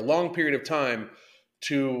way for a long period of time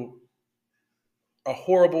to a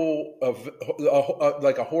horrible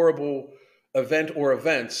event or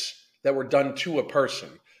events that were done to a person.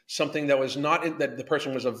 Something that was not that the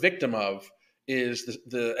person was a victim of is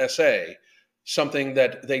the SA. Something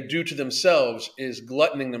that they do to themselves is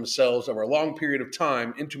gluttoning themselves over a long period of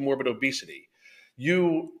time into morbid obesity.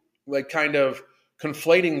 You, like, kind of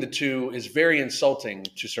conflating the two is very insulting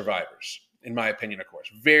to survivors, in my opinion, of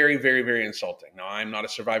course. Very, very, very insulting. Now, I'm not a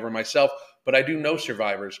survivor myself, but I do know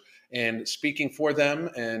survivors, and speaking for them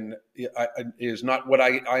is not what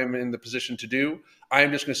I am in the position to do. I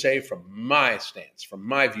am just going to say, from my stance, from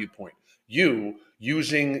my viewpoint, you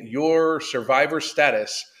using your survivor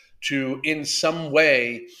status to in some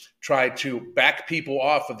way try to back people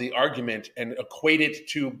off of the argument and equate it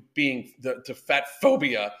to being to fat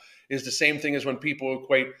phobia is the same thing as when people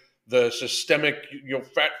equate the systemic,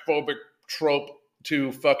 fat phobic trope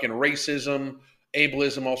to fucking racism,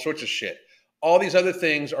 ableism, all sorts of shit. All these other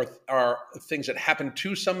things are things that happen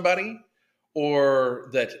to somebody or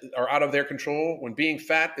that are out of their control, when being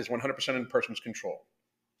fat is 100% in the person's control.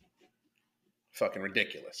 Fucking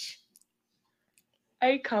ridiculous.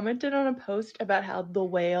 I commented on a post about how the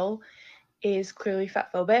whale is clearly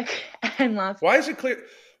fat phobic, and why is it clear?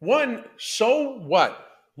 One, so what?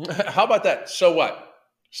 How about that? So what?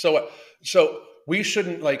 So what? So we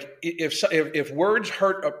shouldn't, like, if words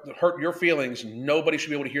hurt your feelings, nobody should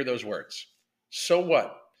be able to hear those words. So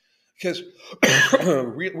what? Because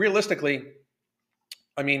realistically,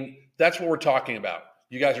 I mean, that's what we're talking about.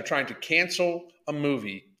 You guys are trying to cancel a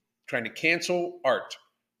movie, trying to cancel art,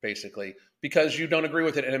 basically, because you don't agree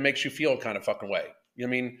with it and it makes you feel kind of fucking way. You know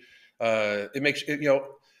what I mean? It makes it,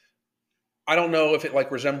 I don't know if it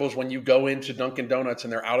like resembles when you go into Dunkin' Donuts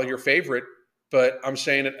and they're out of your favorite, but I'm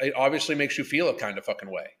saying it obviously makes you feel a kind of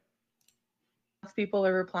fucking way. People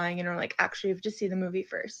are replying and are like, actually, you have to see the movie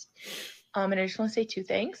first. And I just want to say two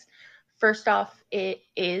things. First off, it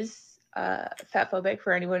is fat phobic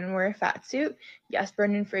for anyone to wear a fat suit. Yes,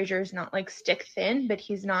 Brendan Fraser is not like stick thin, but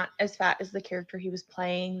he's not as fat as the character he was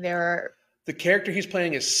playing. The character he's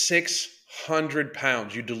playing is 600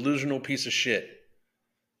 pounds. You delusional piece of shit.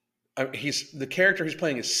 The character he's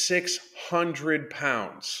playing is 600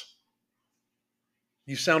 pounds.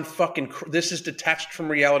 You sound fucking. This is detached from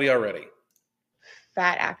reality already.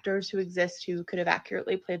 Fat actors who exist who could have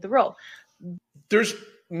accurately played the role.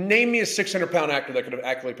 Name me a 600-pound actor that could have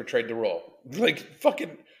accurately portrayed the role. Like,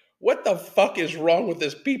 fucking, what the fuck is wrong with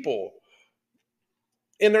this people?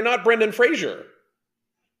 And they're not Brendan Fraser.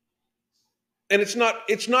 And it's not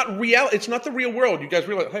real. It's not the real world. You guys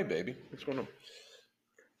realize, hey, baby, what's going on?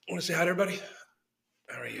 Want to say hi to everybody?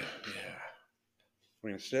 How are you? Yeah.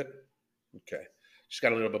 We can sit? Okay. She's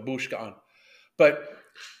got a little babushka on. But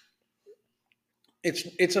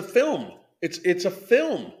it's a film. It's a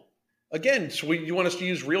film. Again, so you want us to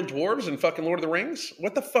use real dwarves in fucking Lord of the Rings?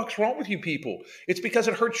 What the fuck's wrong with you people? It's because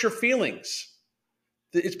it hurts your feelings.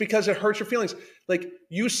 It's because it hurts your feelings. Like,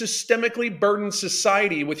 you systemically burden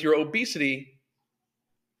society with your obesity,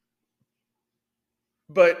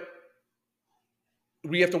 but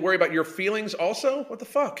we have to worry about your feelings also? What the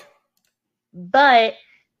fuck? But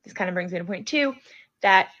this kind of brings me to point 2.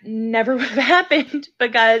 That never would have happened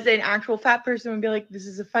because an actual fat person would be like, this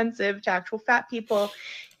is offensive to actual fat people.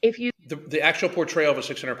 If you the actual portrayal of a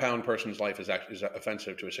 600-pound person's life is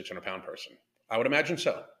offensive to a 600-pound person. I would imagine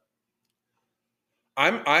so.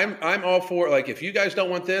 I'm all for, like, if you guys don't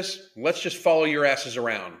want this, let's just follow your asses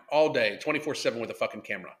around all day, 24/7 with a fucking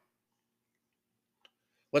camera.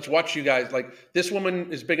 Let's watch you guys. Like, this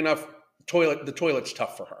woman is big enough. The toilet's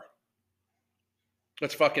tough for her.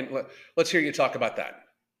 Let's hear you talk about that,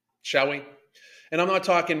 shall we? And I'm not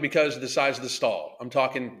talking because of the size of the stall. I'm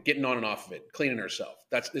talking getting on and off of it, cleaning herself.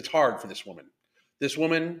 It's hard for this woman. This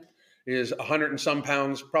woman is 100 and some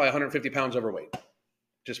pounds, probably 150 pounds overweight,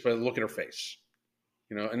 just by the look at her face.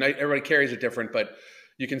 You know, and everybody carries it different, but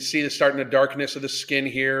you can see the starting the darkness of the skin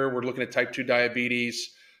here. We're looking at type 2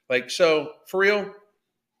 diabetes. Like, so for real,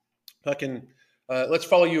 fucking, let's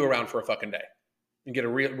follow you around for a fucking day and get a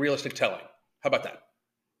realistic telling. How about that?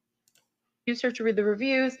 you start to read the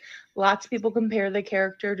reviews, lots of people compare the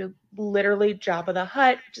character to literally Jabba the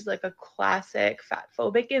Hutt, which is like a classic fat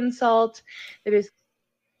phobic insult. That is,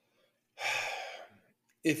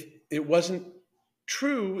 if it wasn't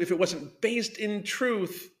true, if it wasn't based in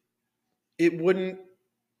truth, it wouldn't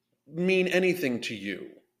mean anything to you.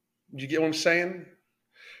 You get what I'm saying?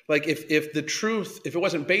 Like, if it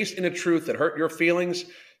wasn't based in a truth that hurt your feelings,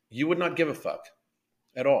 you would not give a fuck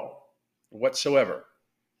at all, whatsoever.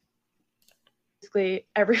 basically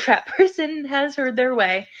every fat person has heard their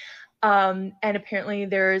way. And apparently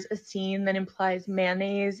there's a scene that implies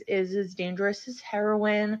mayonnaise is as dangerous as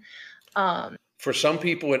heroin. For some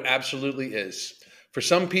people, it absolutely is. For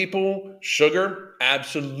some people, sugar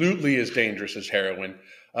absolutely is dangerous as heroin.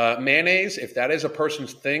 Mayonnaise, if that is a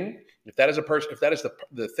person's thing, if that is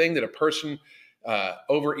the thing that a person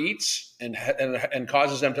overeats and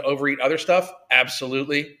causes them to overeat other stuff,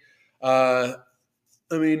 absolutely. I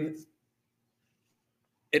mean,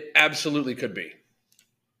 it absolutely could be.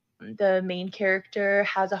 The main character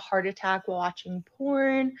has a heart attack while watching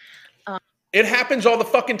porn. It happens all the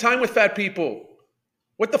fucking time with fat people.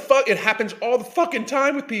 What the fuck? It happens all the fucking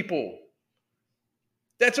time with people.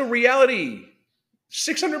 That's a reality.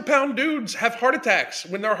 600-pound dudes have heart attacks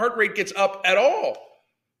when their heart rate gets up at all,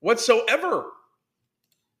 whatsoever.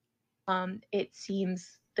 It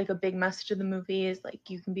seems like a big message of the movie is like,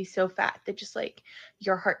 you can be so fat that just like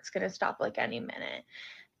your heart's gonna stop like any minute.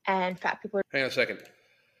 And fat people are— Hang on a second.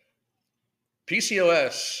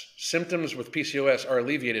 PCOS, symptoms with PCOS are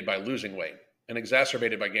alleviated by losing weight and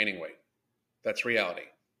exacerbated by gaining weight. That's reality.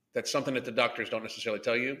 That's something that the doctors don't necessarily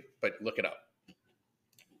tell you, but look it up.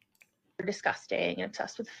 disgusting and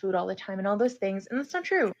obsessed with food all the time and all those things, and that's not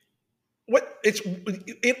true. What?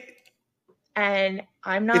 And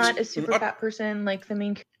I'm not a super fat person like the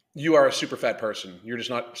main. You are a super fat person. You're just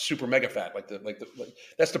not super mega fat. Like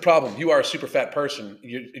that's the problem. You are a super fat person.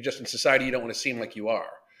 You're just in society. You don't want to seem like you are,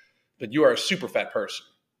 but you are a super fat person.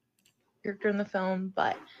 Character in the film,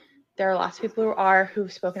 but there are lots of people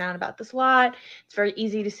who've spoken out about this a lot. It's very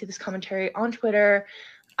easy to see this commentary on Twitter.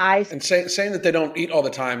 And saying that they don't eat all the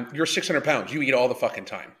time. You're 600 pounds. You eat all the fucking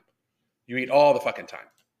time. You eat all the fucking time.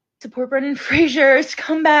 Support Brendan Fraser's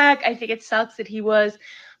comeback. I think it sucks that he was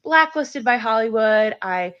blacklisted by Hollywood.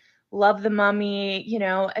 I love The Mummy. You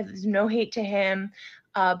know, there's no hate to him,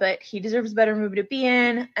 but he deserves a better movie to be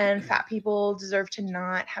in. And fat people deserve to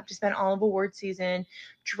not have to spend all of award season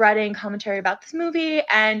dreading commentary about this movie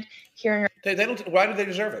and hearing. They don't. Why do they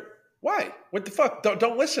deserve it? Why? What the fuck?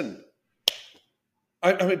 Don't listen.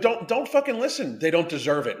 I mean, don't fucking listen. They don't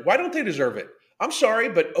deserve it. Why don't they deserve it? I'm sorry,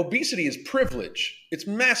 but obesity is privilege. It's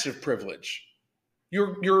massive privilege.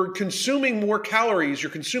 You're consuming more calories.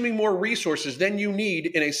 You're consuming more resources than you need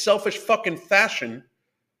in a selfish fucking fashion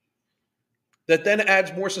that then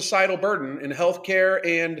adds more societal burden in healthcare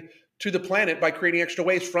and to the planet by creating extra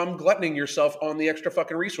waste from gluttoning yourself on the extra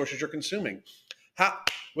fucking resources you're consuming.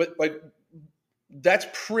 That's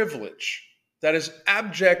privilege. That is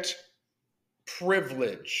abject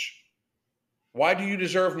privilege. Why do you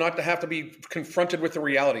deserve not to have to be confronted with the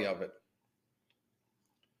reality of it?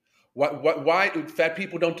 Why fat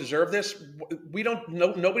people don't deserve this? We don't.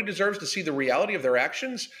 Nobody deserves to see the reality of their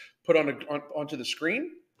actions put onto the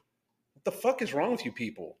screen. What the fuck is wrong with you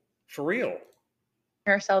people? For real.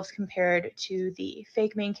 Ourselves compared to the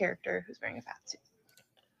fake main character who's wearing a fat suit.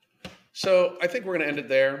 So I think we're going to end it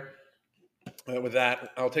there. With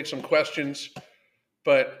that, I'll take some questions.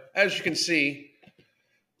 But as you can see,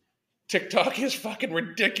 TikTok is fucking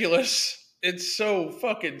ridiculous. It's so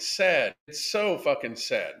fucking sad. It's so fucking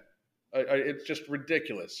sad. It's just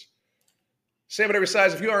ridiculous. Sam at Every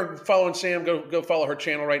Size. If you aren't following Sam, go follow her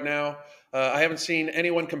channel right now. I haven't seen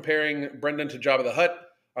anyone comparing Brendan to Jabba the Hutt.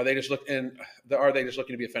 Are they just looking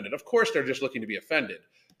to be offended? Of course, they're just looking to be offended.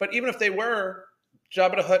 But even if they were,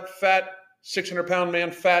 Jabba the Hutt, fat, 600-pound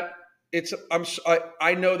man, fat.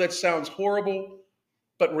 I know that sounds horrible,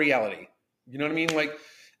 but reality. You know what I mean? Like,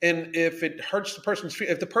 and if it hurts the person's,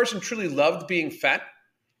 if the person truly loved being fat,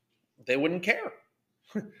 they wouldn't care.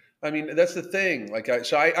 I mean, that's the thing. Like,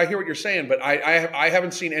 I hear what you're saying, but I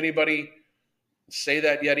haven't seen anybody say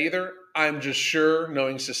that yet either. I'm just sure,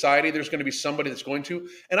 knowing society, there's going to be somebody that's going to,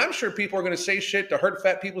 and I'm sure people are going to say shit to hurt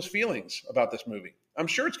fat people's feelings about this movie. I'm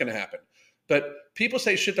sure it's going to happen. But people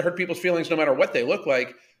say shit to hurt people's feelings no matter what they look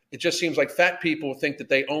like. It just seems like fat people think that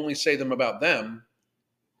they only say them about them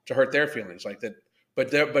to hurt their feelings, like that.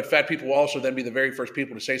 But fat people will also then be the very first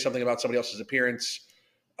people to say something about somebody else's appearance.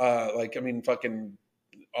 Very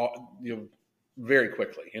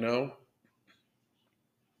quickly, you know.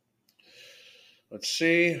 Let's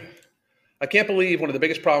see. I can't believe one of the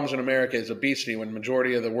biggest problems in America is obesity when the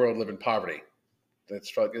majority of the world live in poverty. That's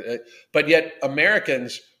fucking. But yet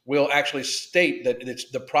Americans will actually state that it's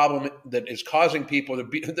the problem that is causing people to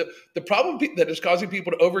be the problem that is causing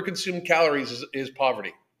people to overconsume calories is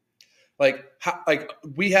poverty. Like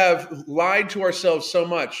we have lied to ourselves so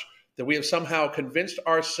much that we have somehow convinced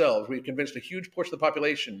we've convinced a huge portion of the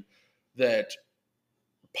population that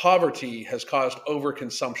poverty has caused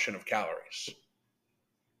overconsumption of calories.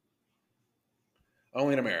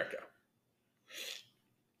 Only in America.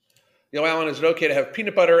 Yo, Alan, is it okay to have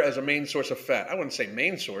peanut butter as a main source of fat? I wouldn't say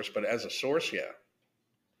main source, but as a source, yeah.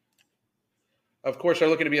 Of course, they're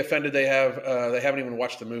looking to be offended. They haven't even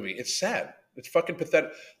watched the movie. It's sad. It's fucking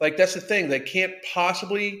pathetic. Like, that's the thing. They can't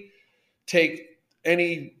possibly take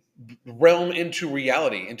any realm into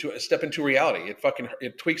reality, into a step into reality.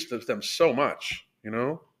 It tweaks them so much, you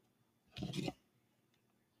know?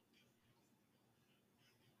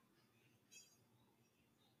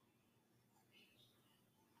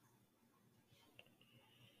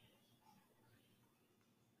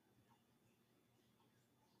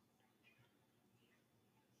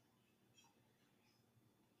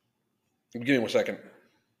 Give me 1 second.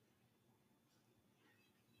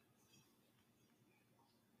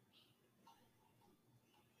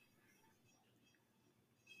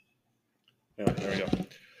 Yeah, there we go.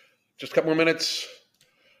 Just a couple more minutes.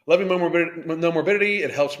 Loving No Morbidity.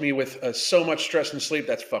 It helps me with so much stress and sleep.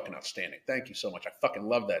 That's fucking outstanding. Thank you so much. I fucking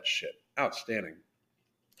love that shit. Outstanding.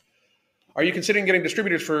 Are you considering getting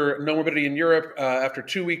distributors for No Morbidity in Europe? After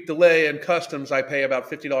 2-week delay and customs, I pay about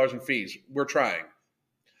 $50 in fees. We're trying.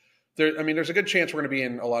 There's a good chance we're going to be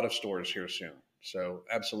in a lot of stores here soon. So,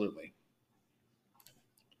 absolutely.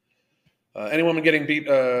 Any woman getting beat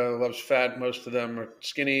loves fat. Most of them are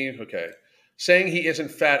skinny. Okay. Saying he isn't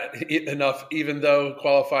fat enough, even though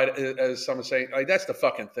qualified, as someone saying, like, that's the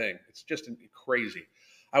fucking thing. It's just crazy.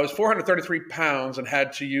 I was 433 pounds and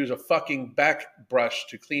had to use a fucking back brush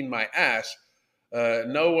to clean my ass.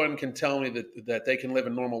 No one can tell me that they can live a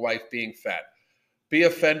normal life being fat. Be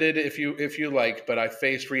offended if you like, but I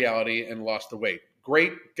faced reality and lost the weight.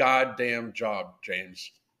 Great goddamn job,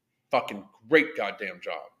 James. Fucking great goddamn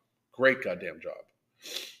job. Great goddamn job.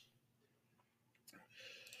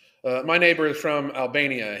 My neighbor is from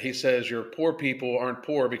Albania. He says your poor people aren't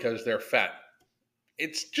poor because they're fat.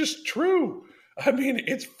 It's just true. I mean,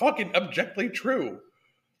 it's fucking objectively true.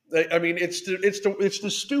 I mean, it's the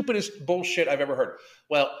stupidest bullshit I've ever heard.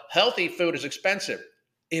 Well, healthy food is expensive.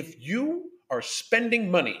 If you are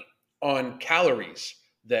spending money on calories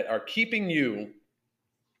that are keeping you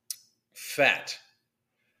fat,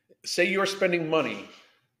 say you're spending money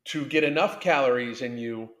to get enough calories in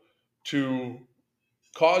you to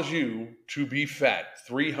cause you to be fat,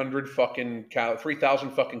 3,000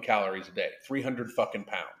 fucking calories a day, 300 fucking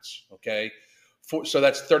pounds, okay? So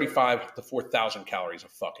that's 35 to 4,000 calories a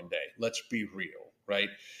fucking day. Let's be real, right?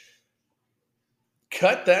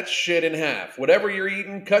 Cut that shit in half. Whatever you're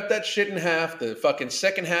eating, cut that shit in half. The fucking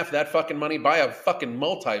second half of that fucking money, buy a fucking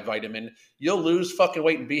multivitamin. You'll lose fucking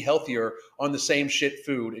weight and be healthier on the same shit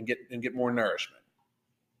food and get more nourishment.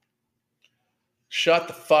 Shut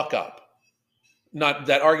the fuck up. Not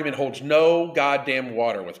that argument holds no goddamn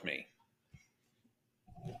water with me.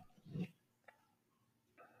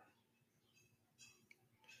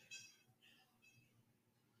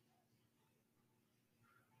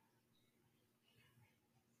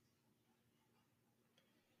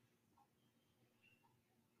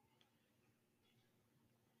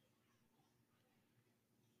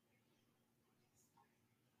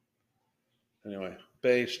 Anyway,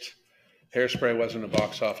 Based. Hairspray wasn't a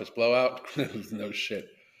box office blowout. No shit.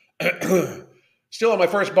 Still on my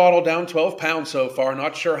first bottle, down 12 pounds so far.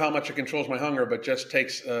 Not sure how much it controls my hunger, but just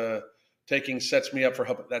takes sets me up for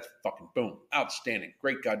help. That's fucking boom. Outstanding.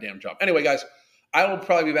 Great goddamn job. Anyway, guys, I will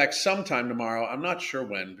probably be back sometime tomorrow. I'm not sure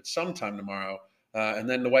when, but sometime tomorrow. And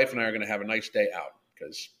then the wife and I are going to have a nice day out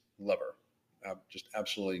because love her. Just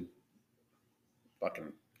absolutely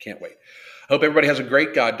fucking can't wait. I hope everybody has a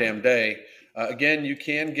great goddamn day. Again, you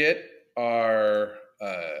can get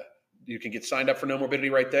you can get signed up for No Morbidity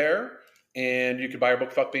right there. And you can buy our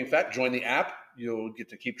book, Fuck Being Fat. Join the app. You'll get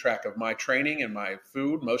to keep track of my training and my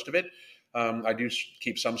food, most of it. I do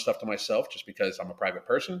keep some stuff to myself just because I'm a private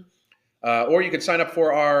person. Or you can sign up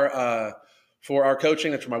for our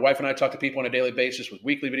coaching. That's where my wife and I talk to people on a daily basis with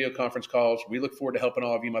weekly video conference calls. We look forward to helping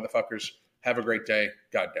all of you motherfuckers. Have a great day.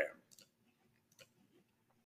 Goddamn.